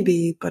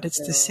baby, but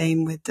it's the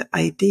same with the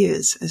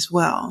ideas as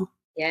well.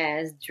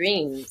 Yes,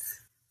 dreams.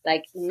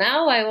 Like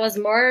now I was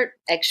more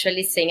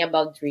actually saying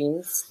about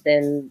dreams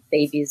than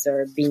babies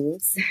or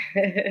beings.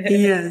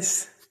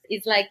 Yes.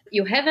 It's like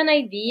you have an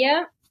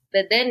idea,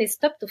 but then it's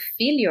stop to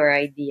feel your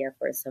idea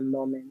for some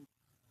moment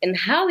and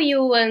how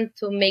you want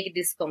to make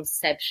this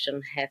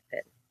conception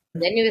happen.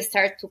 Then you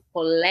start to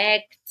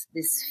collect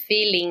these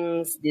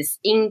feelings, these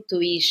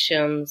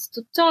intuitions,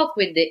 to talk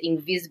with the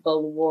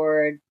invisible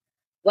world.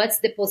 What's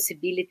the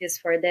possibilities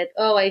for that?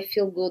 Oh, I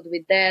feel good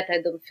with that.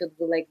 I don't feel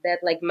good like that.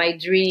 Like my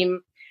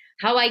dream,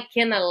 how I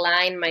can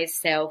align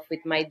myself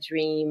with my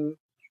dream.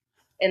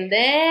 And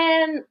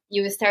then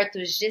you start to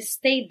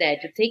gestate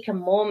that. You take a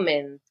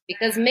moment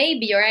because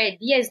maybe your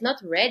idea is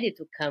not ready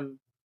to come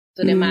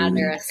to the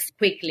mother as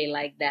quickly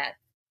like that.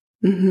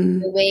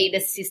 The way the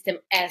system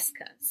asks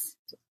us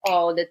to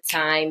all the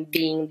time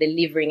being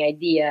delivering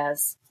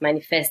ideas,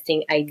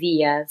 manifesting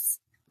ideas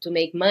to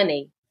make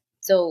money.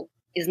 So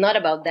it's not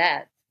about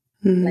that.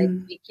 Like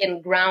we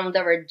can ground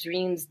our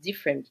dreams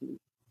differently.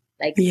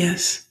 Like,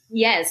 yes,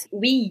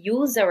 we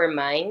use our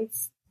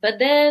minds, but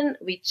then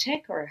we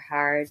check our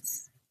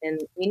hearts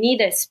and we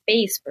need a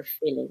space for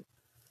feeling.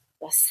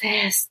 To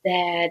assess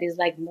that is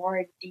like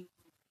more deep.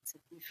 It's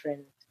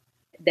different.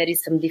 There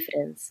is some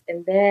difference.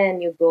 And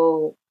then you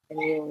go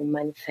and you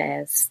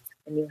manifest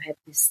and you have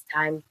this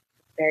time to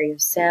prepare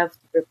yourself,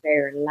 to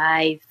prepare your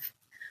life,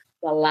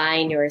 to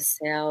align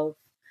yourself,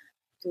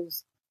 to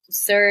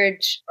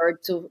search or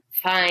to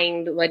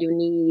find what you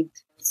need,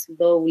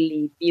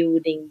 slowly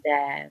building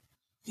that.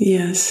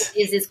 Yes.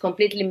 This is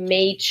completely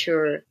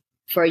mature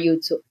for you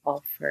to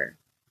offer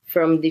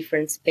from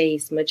different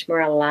space, much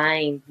more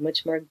aligned,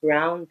 much more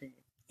grounded.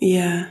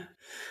 Yeah.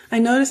 I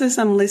notice as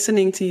I'm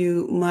listening to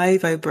you, my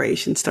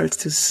vibration starts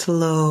to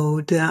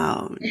slow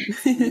down.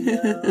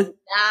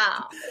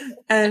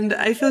 And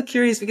I feel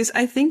curious because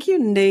I think you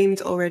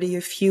named already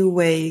a few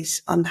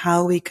ways on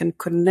how we can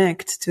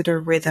connect to the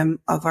rhythm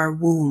of our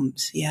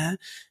wombs. Yeah.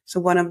 So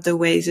one of the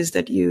ways is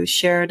that you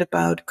shared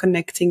about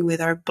connecting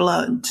with our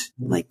blood,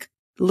 like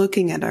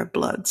looking at our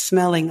blood,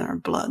 smelling our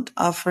blood,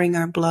 offering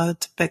our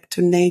blood back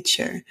to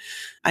nature.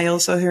 I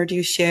also heard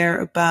you share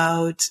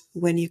about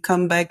when you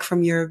come back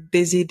from your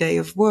busy day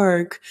of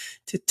work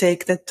to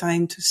take that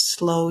time to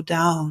slow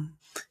down,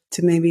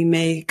 to maybe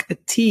make a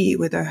tea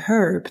with a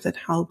herb that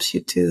helps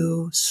you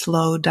to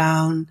slow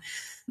down.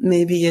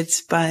 Maybe it's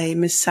by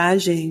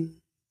massaging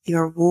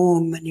your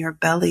womb and your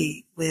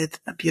belly with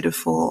a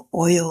beautiful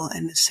oil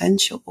and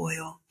essential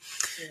oil.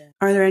 Yeah.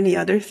 Are there any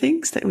other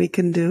things that we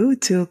can do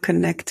to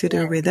connect to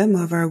the rhythm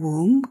of our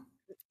womb?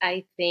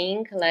 I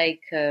think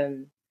like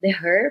the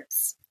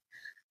herbs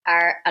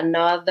are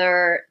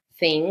another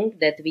thing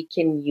that we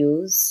can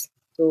use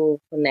to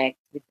connect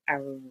with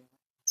our womb.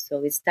 So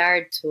we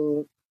start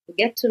to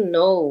get to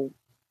know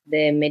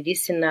the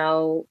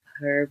medicinal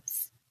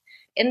herbs.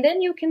 And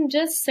then you can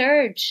just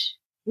search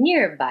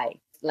nearby.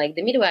 Like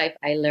the midwife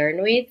I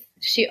learn with,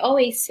 she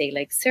always say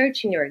like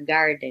search in your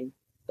garden.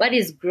 What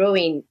is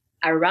growing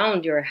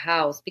around your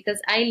house? Because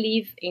I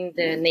live in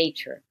the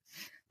nature.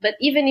 But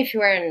even if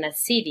you are in a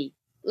city,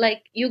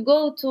 like you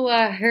go to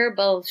a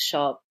herbal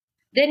shop,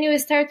 then you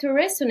start to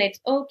resonate.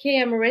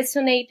 Okay, I'm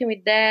resonating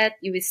with that.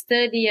 You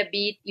study a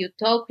bit, you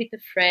talk with a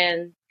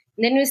friend.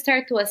 And then you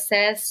start to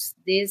assess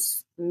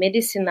these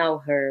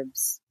medicinal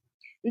herbs.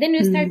 And then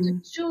you start to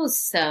choose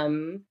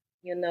some,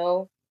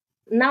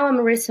 now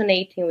I'm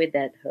resonating with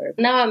that herb.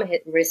 Now I'm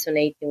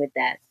resonating with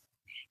that.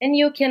 And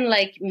you can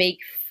like make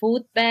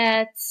food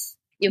baths.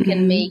 You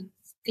can make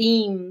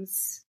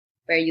steams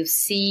where you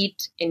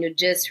sit and you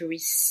just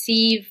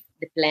receive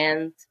the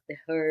plant, the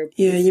herb.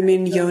 Yeah, you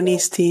mean yoni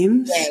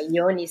steams? Yeah,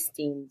 yoni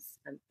steams.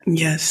 I'm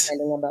Yes.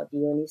 telling about the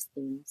yoni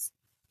steams.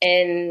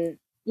 And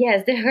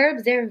yes, the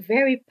herbs, they're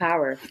very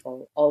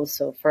powerful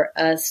also for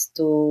us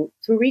to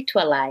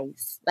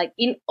ritualize. Like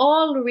in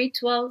all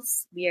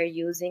rituals, we are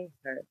using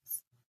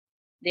herbs.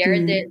 They are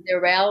the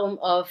realm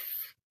of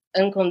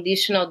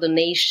unconditional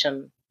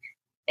donation.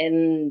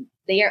 And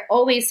they are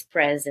always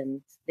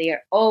present. They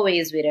are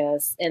always with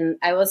us. And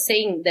I was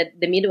saying that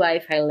the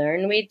midwife I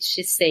learned with,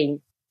 she's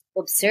saying,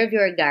 observe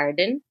your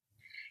garden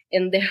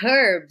and the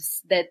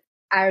herbs that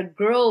are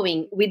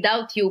growing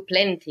without you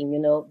planting,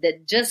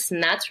 that just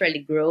naturally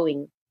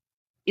growing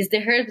is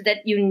the herbs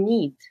that you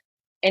need.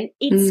 And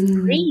it's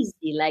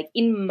crazy. Like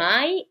in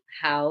my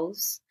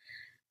house,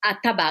 a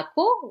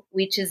tobacco,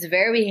 which is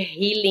very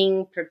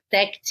healing,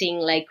 protecting,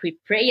 like we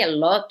pray a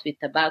lot with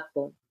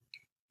tobacco.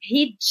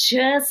 He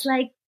just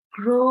like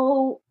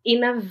grow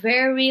in a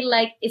very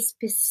like a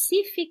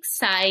specific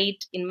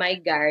site in my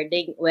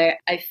garden where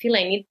I feel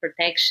I need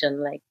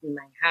protection, like in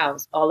my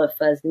house, all of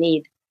us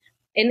need.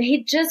 And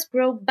he just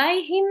grow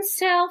by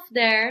himself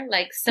there,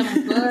 like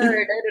some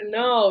bird. I don't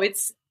know.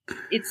 It's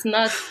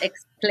not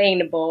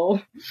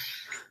explainable.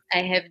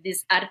 I have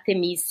this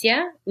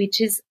Artemisia, which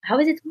is, how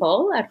is it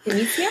called?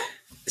 Artemisia?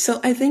 So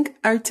I think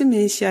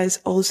Artemisia is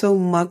also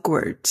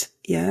mugwort.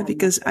 Yeah,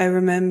 because I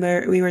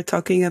remember we were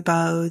talking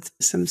about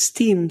some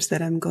steams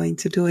that I'm going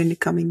to do in the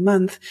coming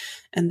month.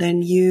 And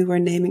then you were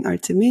naming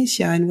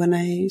Artemisia. And when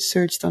I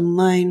searched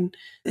online,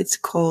 it's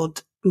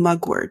called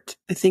mugwort.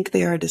 I think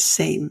they are the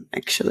same,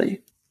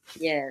 actually.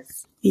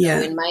 Yes.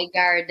 Yeah. So in my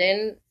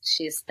garden,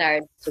 she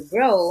started to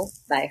grow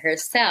by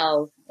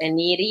herself. And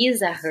it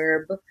is a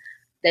herb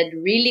that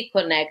really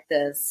connects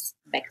us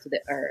back to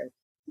the earth.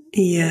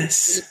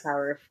 Yes. It's really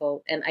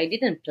powerful. And I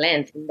didn't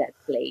plant in that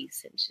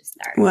place. And she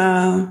started.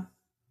 Wow.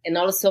 And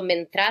also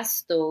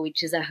mentrasto,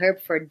 which is a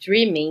herb for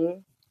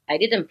dreaming. I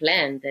didn't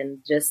plant and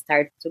just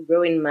started to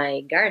grow in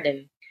my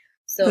garden.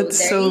 So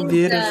that's so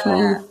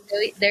beautiful.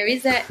 There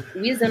is a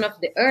wisdom of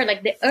the earth.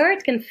 Like the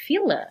earth can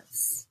feel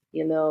us,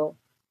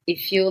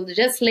 If you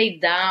just lay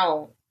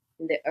down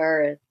in the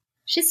earth,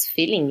 she's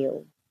feeling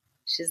you.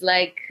 She's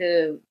like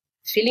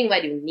feeling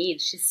what you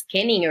need. She's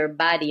scanning your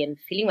body and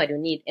feeling what you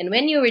need. And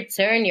when you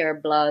return your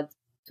blood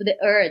to the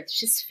earth,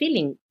 she's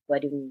feeling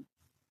what you need.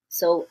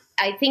 So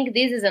I think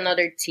this is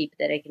another tip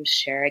that I can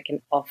share, I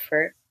can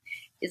offer.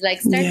 Is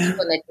like start to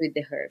connect with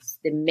the herbs,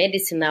 the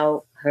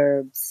medicinal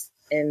herbs.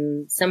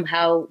 And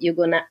somehow you're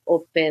going to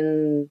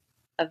open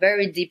a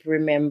very deep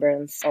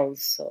remembrance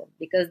also.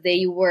 Because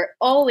they were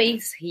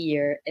always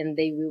here and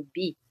they will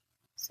be.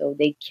 So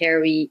they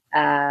carry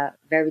a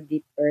very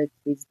deep earth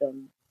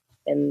wisdom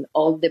and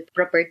all the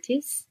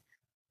properties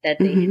that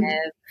they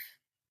have.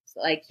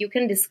 So, like you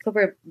can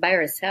discover by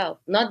yourself,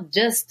 not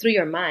just through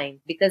your mind,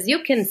 because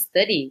you can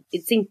study.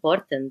 It's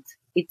important.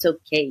 It's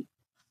okay.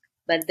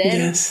 But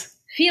then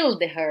feel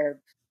the herb,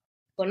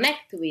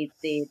 connect with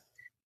it,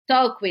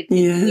 talk with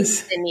it,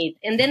 listen it,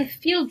 and then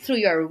feel through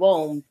your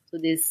womb to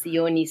this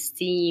yoni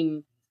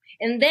steam,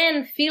 and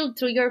then feel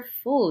through your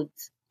food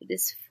to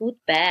this food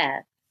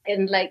bath,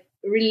 and like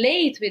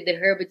relate with the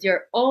herb with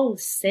your own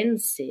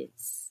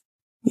senses.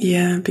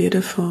 Yeah,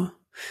 beautiful.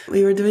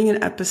 We were doing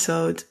an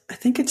episode, I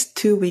think it's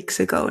 2 weeks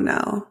ago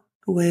now,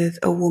 with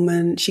a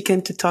woman. She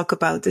came to talk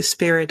about the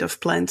spirit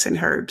of plants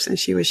and herbs. And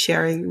she was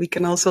sharing, we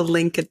can also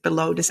link it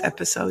below this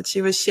episode.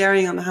 She was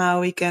sharing on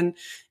how we can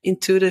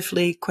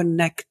intuitively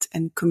connect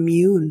and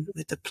commune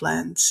with the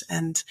plants.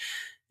 And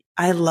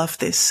I love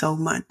this so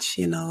much,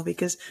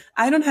 because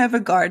I don't have a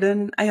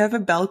garden. I have a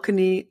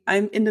balcony.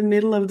 I'm in the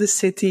middle of the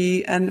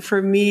city. And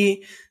for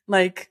me,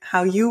 like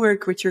how you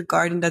work with your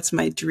garden, that's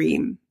my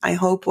dream. I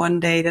hope one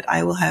day that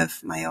I will have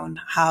my own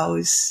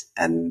house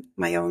and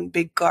my own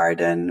big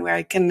garden where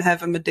I can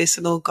have a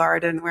medicinal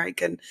garden where I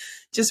can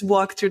just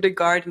walk through the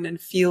garden and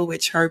feel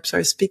which herbs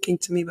are speaking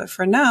to me. But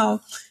for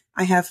now,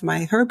 I have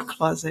my herb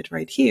closet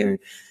right here.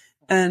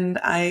 And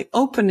I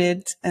open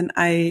it and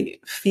I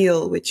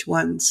feel which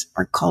ones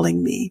are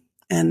calling me.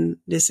 And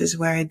this is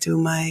where I do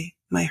my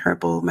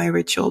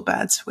ritual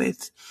baths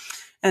with.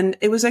 And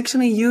it was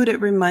actually you that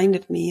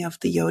reminded me of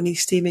the yoni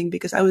steaming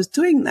because I was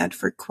doing that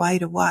for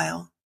quite a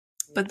while.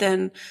 But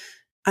then,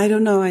 I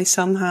don't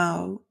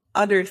know,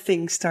 other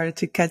things started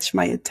to catch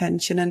my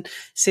attention. And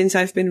since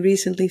I've been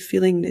recently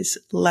feeling these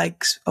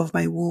legs of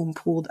my womb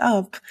pulled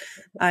up,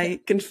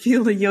 I can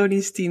feel the yoni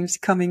steams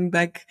coming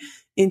back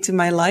into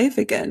my life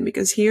again,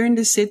 because here in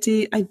the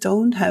city, I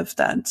don't have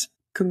that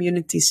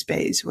community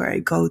space where I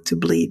go to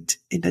bleed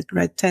in that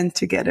red tent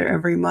together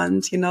every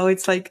month.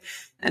 It's like,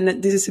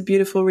 and this is a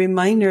beautiful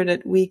reminder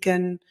that we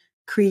can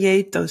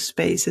create those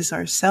spaces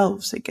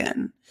ourselves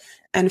again.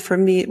 And for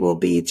me, it will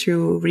be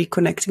through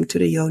reconnecting to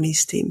the yoni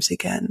steams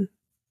again.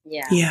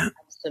 Yeah,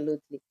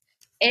 absolutely.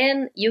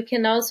 And you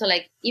can also,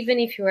 like, even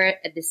if you are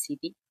at the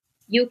city,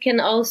 you can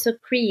also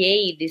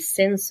create this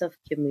sense of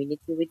community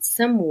with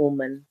some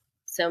woman,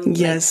 some like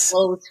Yes,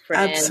 close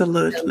friend, some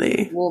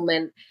absolutely.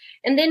 woman.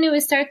 And then you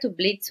will start to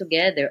bleed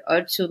together or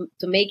to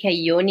make a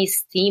yoni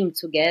steam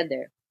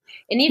together.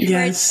 And if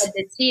you're Yes. at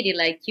the city,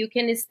 like you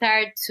can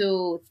start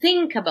to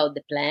think about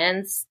the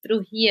plants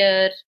through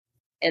here.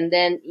 And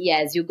then,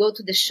 yes, you go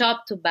to the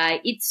shop to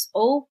buy. It's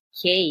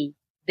okay.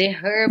 The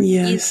herb is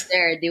Yes.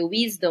 there. The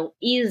wisdom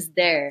is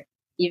there,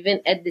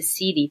 even at the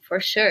city, for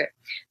sure.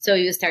 So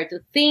you start to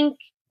think,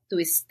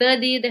 to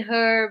study the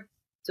herb,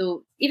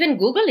 to even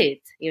Google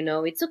it.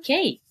 It's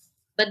okay.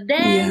 But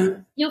then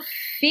Yeah. you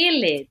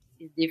feel it.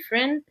 It's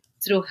different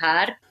through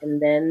heart,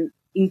 and then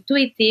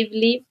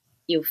intuitively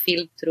you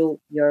feel through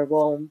your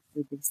womb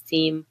with the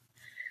steam.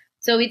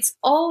 So it's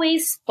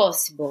always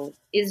possible.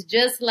 It's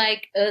just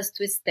like us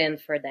to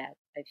stand for that,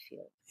 I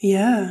feel.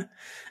 Yeah,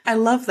 I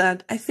love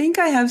that. I think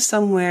I have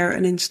somewhere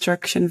an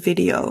instruction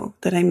video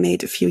that I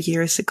made a few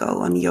years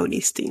ago on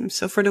yoni steam.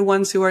 So for the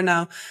ones who are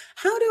now,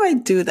 how do I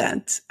do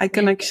that? I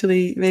can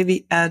actually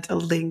maybe add a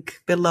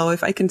link below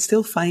if I can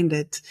still find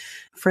it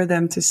for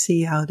them to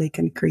see how they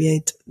can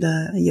create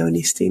the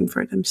yoni steam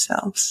for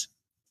themselves.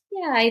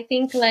 Yeah, I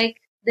think like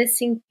the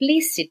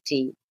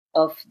simplicity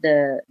of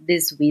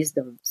these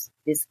wisdoms,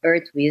 these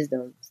earth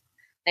wisdoms,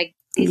 like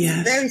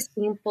it's very Yes.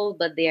 simple,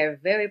 but they are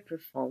very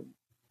profound.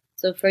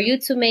 So for you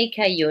to make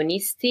a yoni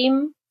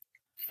steam,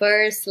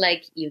 first,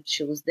 like you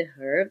choose the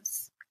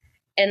herbs,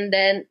 and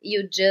then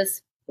you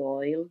just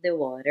boil the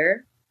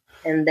water,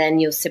 and then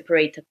you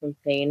separate a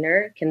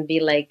container. Can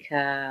be like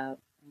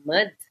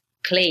mud,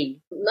 clay,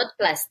 not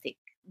plastic.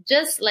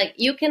 Just like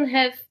you can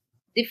have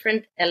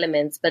different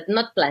elements, but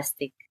not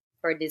plastic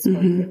for this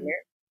Mm-hmm. container.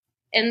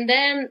 And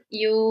then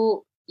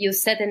you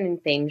set an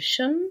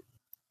intention,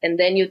 and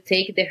then you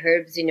take the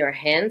herbs in your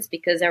hands,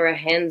 because our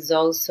hands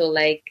also,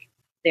 like,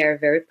 they are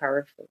very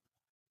powerful.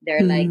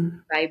 They're like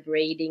Mm.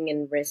 vibrating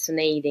and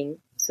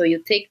resonating. So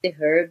you take the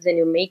herbs and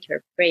you make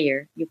your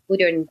prayer. You put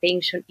your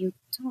intention, you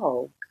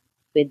talk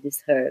with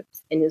these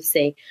herbs, and you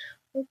say,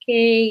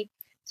 okay,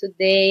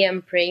 today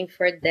I'm praying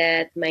for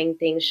that. My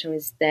intention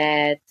is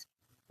that.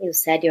 You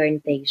set your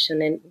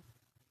intention, and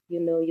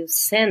you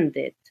send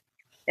it.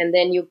 And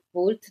then you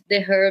put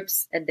the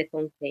herbs at the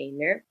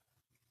container,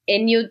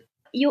 and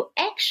you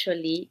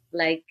actually,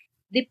 like,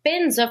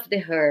 depends of the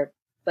herb,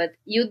 but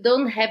you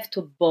don't have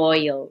to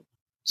boil.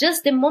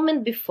 Just the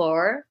moment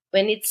before,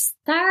 when it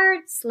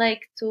starts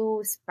like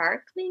to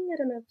sparkling, I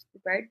don't know if the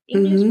word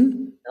English,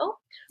 Mm-hmm. no,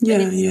 when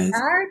Yeah, it yes.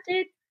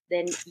 started,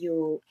 then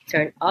you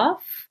turn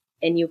off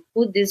and you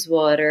put this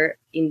water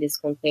in this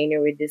container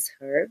with these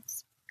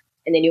herbs,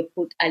 and then you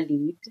put a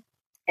lid,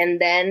 and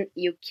then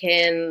you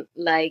can,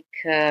 like,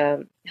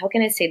 how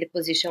can I say the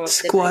position of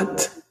the lid?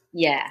 Squat.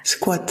 Yeah,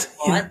 Squat.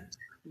 squat. Yeah.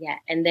 Yeah,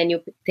 and then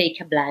you take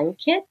a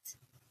blanket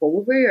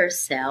over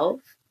yourself,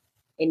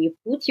 and you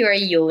put your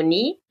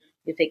yoni.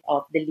 You take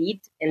off the lid,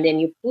 and then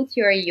you put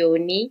your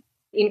yoni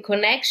in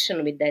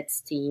connection with that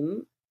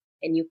steam,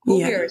 and you cover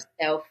Yeah.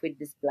 yourself with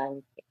this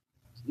blanket.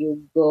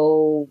 You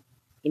go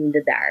in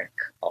the dark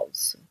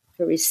also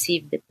to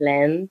receive the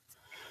plant,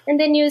 and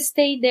then you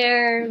stay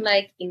there,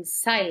 like, in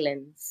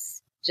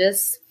silence,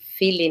 just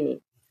feeling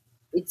it.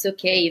 It's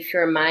okay if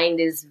your mind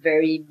is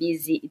very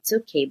busy, it's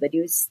okay, but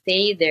you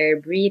stay there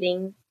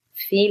breathing,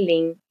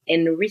 feeling,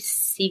 and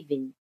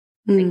receiving,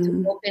 like to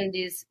Mm. open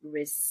this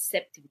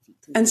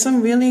receptivity. And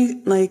some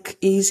really like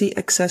easy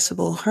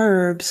accessible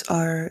herbs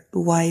are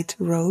white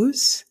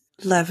rose,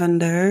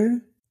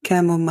 lavender,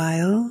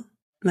 chamomile.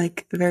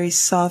 Like very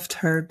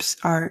soft herbs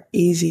are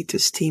easy to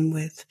steam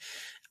with.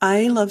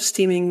 I love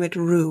steaming with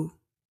rue.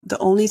 The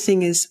only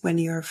thing is when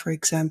you're, for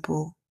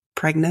example,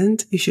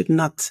 pregnant, you should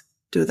not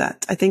do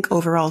that. I think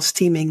overall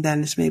steaming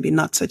then is maybe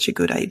not such a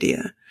good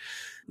idea,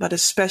 but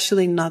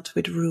especially not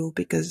with rue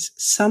because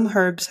some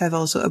herbs have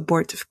also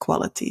abortive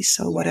qualities.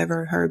 So Yes,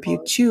 whatever herb you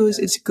for choose,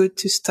 sure. it's good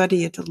to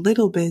study it a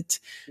little bit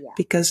Yeah.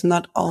 because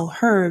not all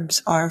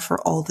herbs are for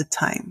all the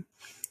time.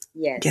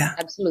 Yes, Yeah.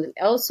 absolutely.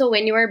 Also,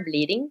 when you are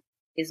bleeding,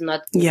 it's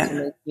not good to Yeah.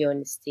 make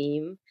yoni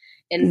steam.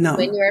 And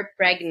when No. you are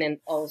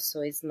pregnant,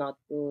 also, is not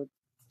good.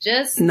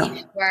 Just if No.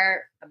 you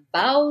are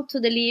about to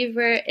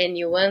deliver and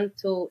you want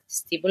to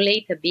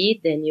stimulate a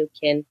bit, then you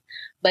can.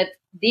 But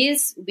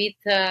this with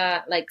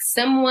like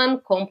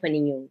someone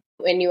accompanying you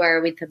when you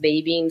are with a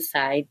baby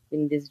inside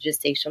in this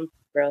gestation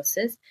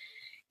process,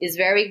 is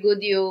very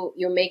good. You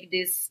make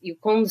this, you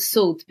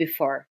consult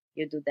before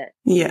you do that.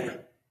 Yeah.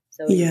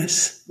 So it's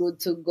Yes.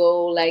 good to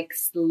go like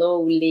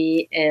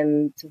slowly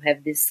and to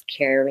have this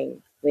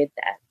caring with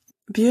that.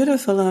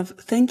 Beautiful, love.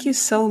 Thank you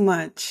so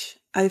much.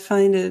 I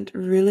find it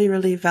really,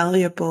 really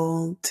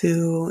valuable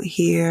to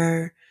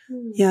hear,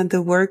 Hmm. yeah,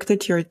 the work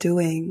that you're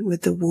doing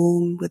with the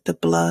womb, with the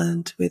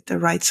blood, with the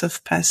rites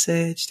of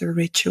passage, the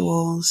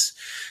rituals.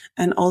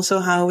 and also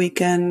how we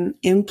can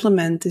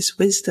implement this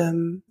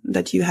wisdom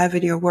that you have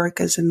in your work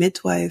as a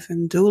midwife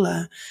and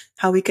doula,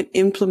 how we can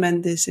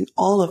implement this in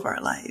all of our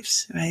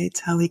lives,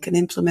 right? How we can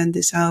implement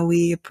this, how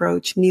we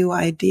approach new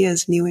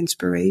ideas, new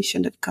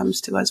inspiration that comes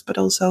to us, but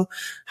also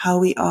how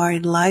we are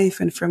in life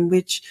and from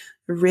which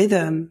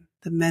rhythm,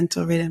 the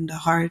mental rhythm, the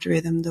heart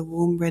rhythm, the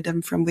womb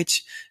rhythm, from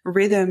which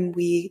rhythm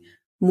we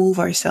move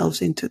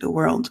ourselves into the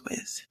world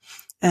with.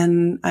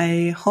 And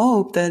I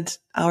hope that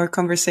our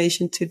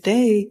conversation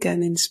today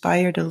can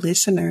inspire the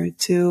listener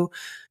to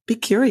be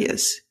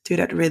curious to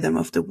that rhythm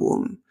of the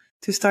womb,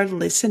 to start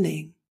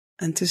listening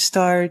and to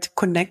start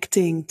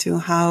connecting to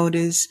how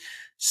this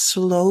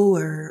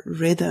slower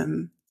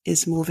rhythm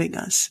is moving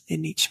us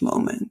in each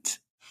moment.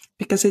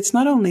 Because it's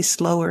not only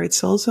slower,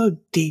 it's also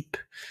deep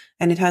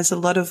and it has a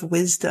lot of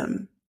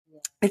wisdom.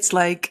 It's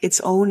like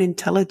its own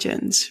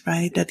intelligence,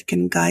 right? That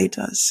can guide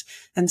us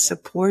and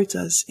support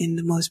us in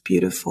the most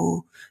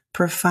beautiful,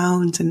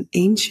 profound and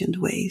ancient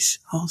ways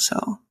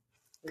also.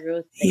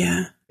 Rooted.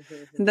 Yeah.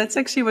 And that's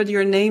actually what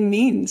your name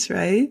means,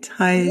 right?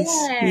 Raís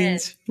Yes,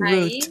 means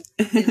root.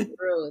 Raís is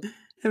root.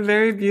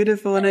 Very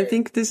beautiful. And I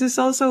think this is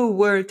also a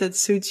word that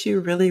suits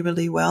you really,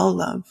 really well,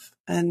 love.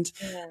 And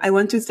I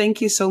want to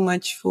thank you so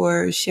much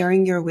for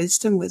sharing your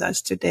wisdom with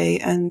us today.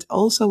 And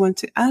also want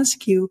to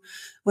ask you,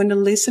 when the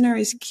listener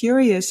is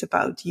curious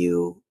about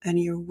you and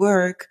your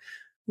work,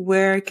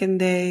 where can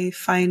they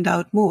find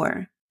out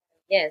more?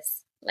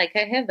 Yes, like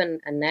I have a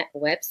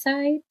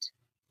website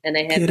and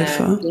I have an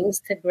Beautiful.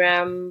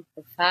 Instagram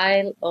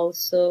profile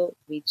also,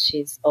 which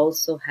is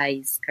also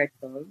Raís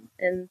Scarton.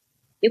 And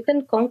you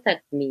can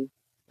contact me.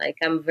 Like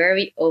I'm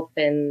very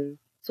open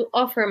to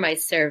offer my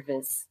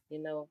service,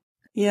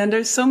 Yeah, and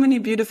there's so many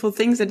beautiful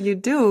things that you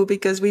do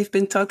because we've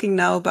been talking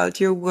now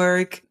about your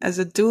work as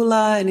a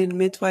doula and in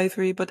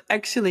midwifery, but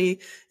actually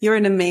you're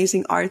an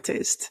amazing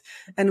artist.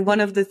 And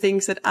one of the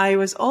things that I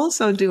was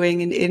also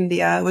doing in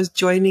India was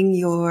joining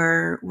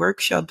your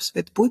workshops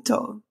with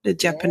Bhutto, the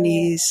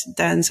Japanese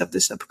dance of the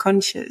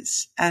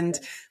subconscious. And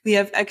we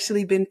have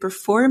actually been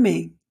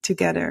performing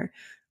together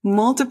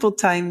multiple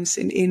times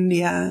in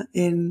India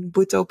in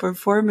Bhutto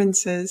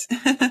performances.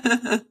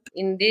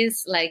 In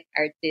this like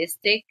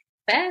artistic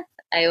path,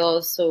 I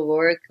also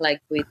work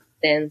like with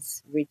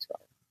dance ritual.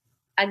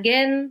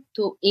 Again,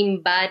 to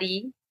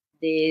embody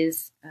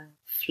this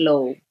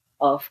flow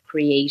of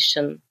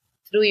creation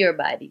through your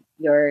body,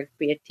 your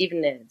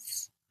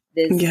creativeness,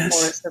 this Yes.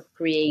 force of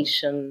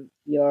creation,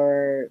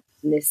 your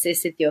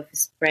necessity of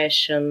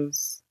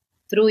expressions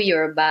through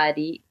your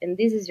body. And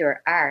this is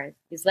your art.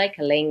 It's like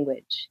a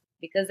language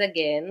because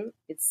again,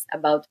 it's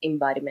about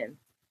embodiment.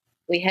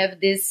 We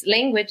have this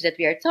language that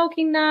we are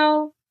talking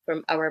now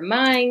from our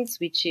minds,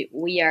 which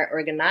we are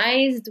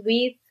organized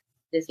with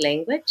this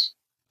language,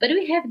 but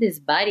we have this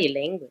body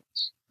language.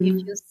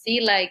 If you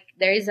see, like,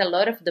 there is a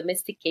lot of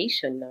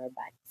domestication in our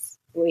bodies.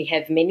 We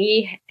have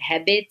many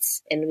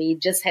habits and we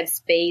just have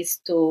space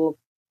to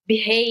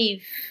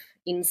behave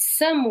in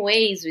some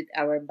ways with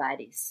our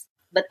bodies.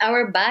 But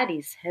our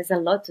bodies has a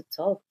lot to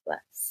talk to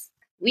us.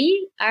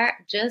 We are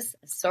just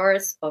a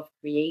source of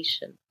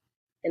creation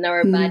and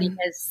our body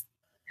has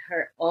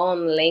her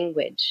own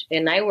language.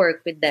 And I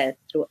work with that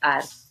through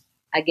art.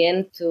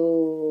 Again,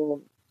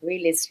 to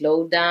really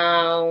slow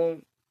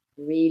down,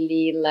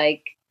 really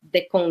like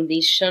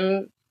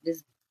decondition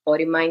this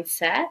body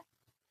mindset,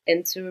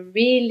 and to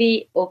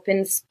really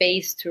open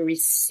space to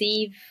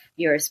receive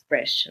your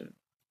expression,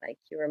 like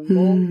your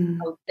most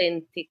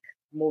authentic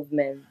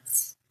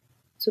movements,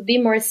 to be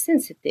more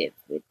sensitive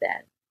with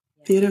that.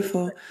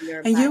 Beautiful.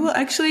 And you will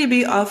actually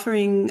be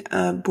offering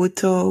a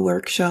Bhutto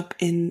workshop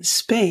in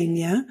Spain,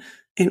 yeah?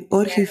 In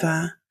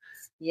Orgiva.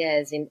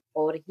 Yes, in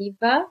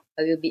Orgiva,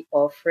 I will be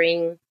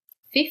offering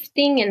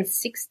 15 and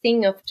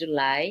 16 of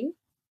July.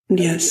 I will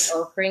be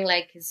offering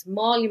like a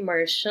small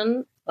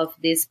immersion of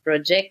this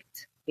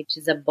project, which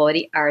is a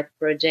body art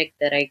project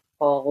that I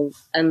call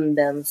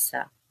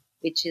Andanza,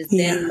 which is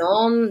the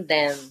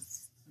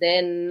non-dance,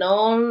 the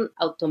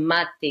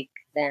non-automatic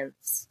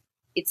dance.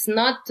 It's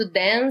not to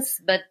dance,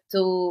 but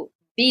to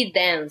be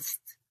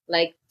danced,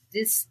 like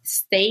this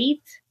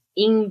state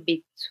in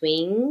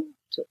between,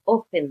 to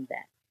open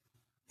that.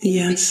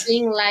 In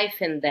between life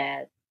and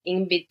death,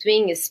 in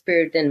between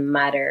spirit and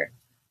matter,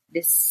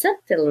 the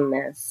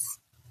subtleness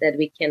that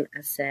we can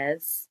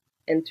access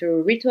and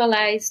to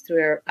ritualize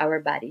through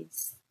our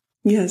bodies.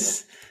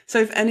 Yes. So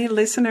if any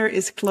listener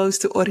is close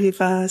to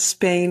Orgiva,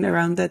 Spain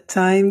around that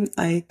time,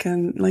 I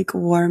can like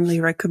warmly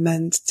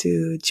recommend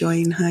to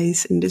join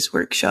Raís in this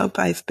workshop.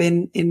 I've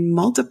been in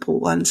multiple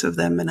ones of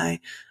them and I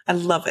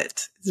love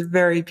it. It's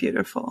very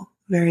beautiful.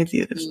 Very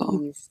beautiful.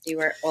 Please, you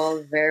are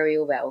all very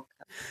welcome.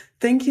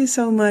 Thank you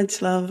so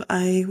much, love.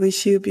 I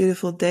wish you a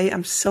beautiful day.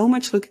 I'm so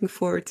much looking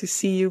forward to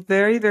see you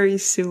very, very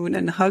soon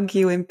and hug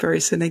you in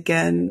person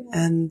again.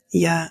 And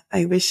yeah,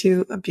 I wish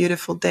you a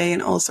beautiful day.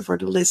 And also for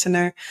the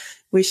listener,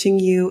 wishing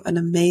you an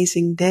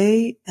amazing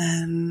day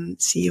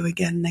and see you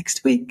again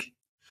next week.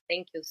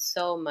 Thank you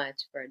so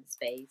much for the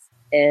space.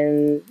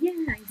 And yeah,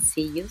 I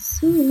see you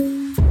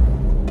soon.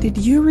 Did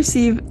you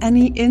receive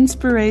any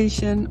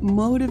inspiration,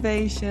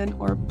 motivation,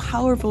 or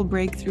powerful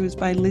breakthroughs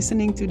by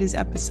listening to this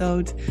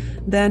episode?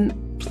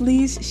 Then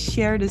please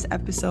share this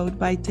episode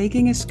by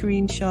taking a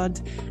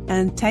screenshot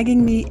and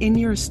tagging me in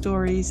your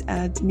stories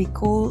at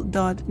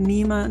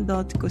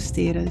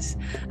nicole.nima.costeres.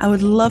 I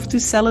would love to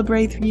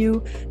celebrate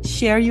you,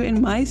 share you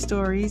in my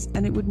stories,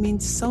 and it would mean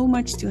so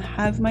much to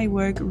have my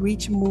work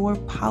reach more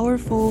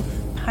powerful,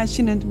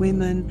 passionate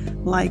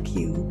women like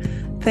you.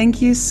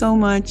 Thank you so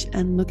much,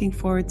 and looking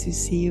forward to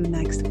see you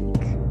next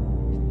week.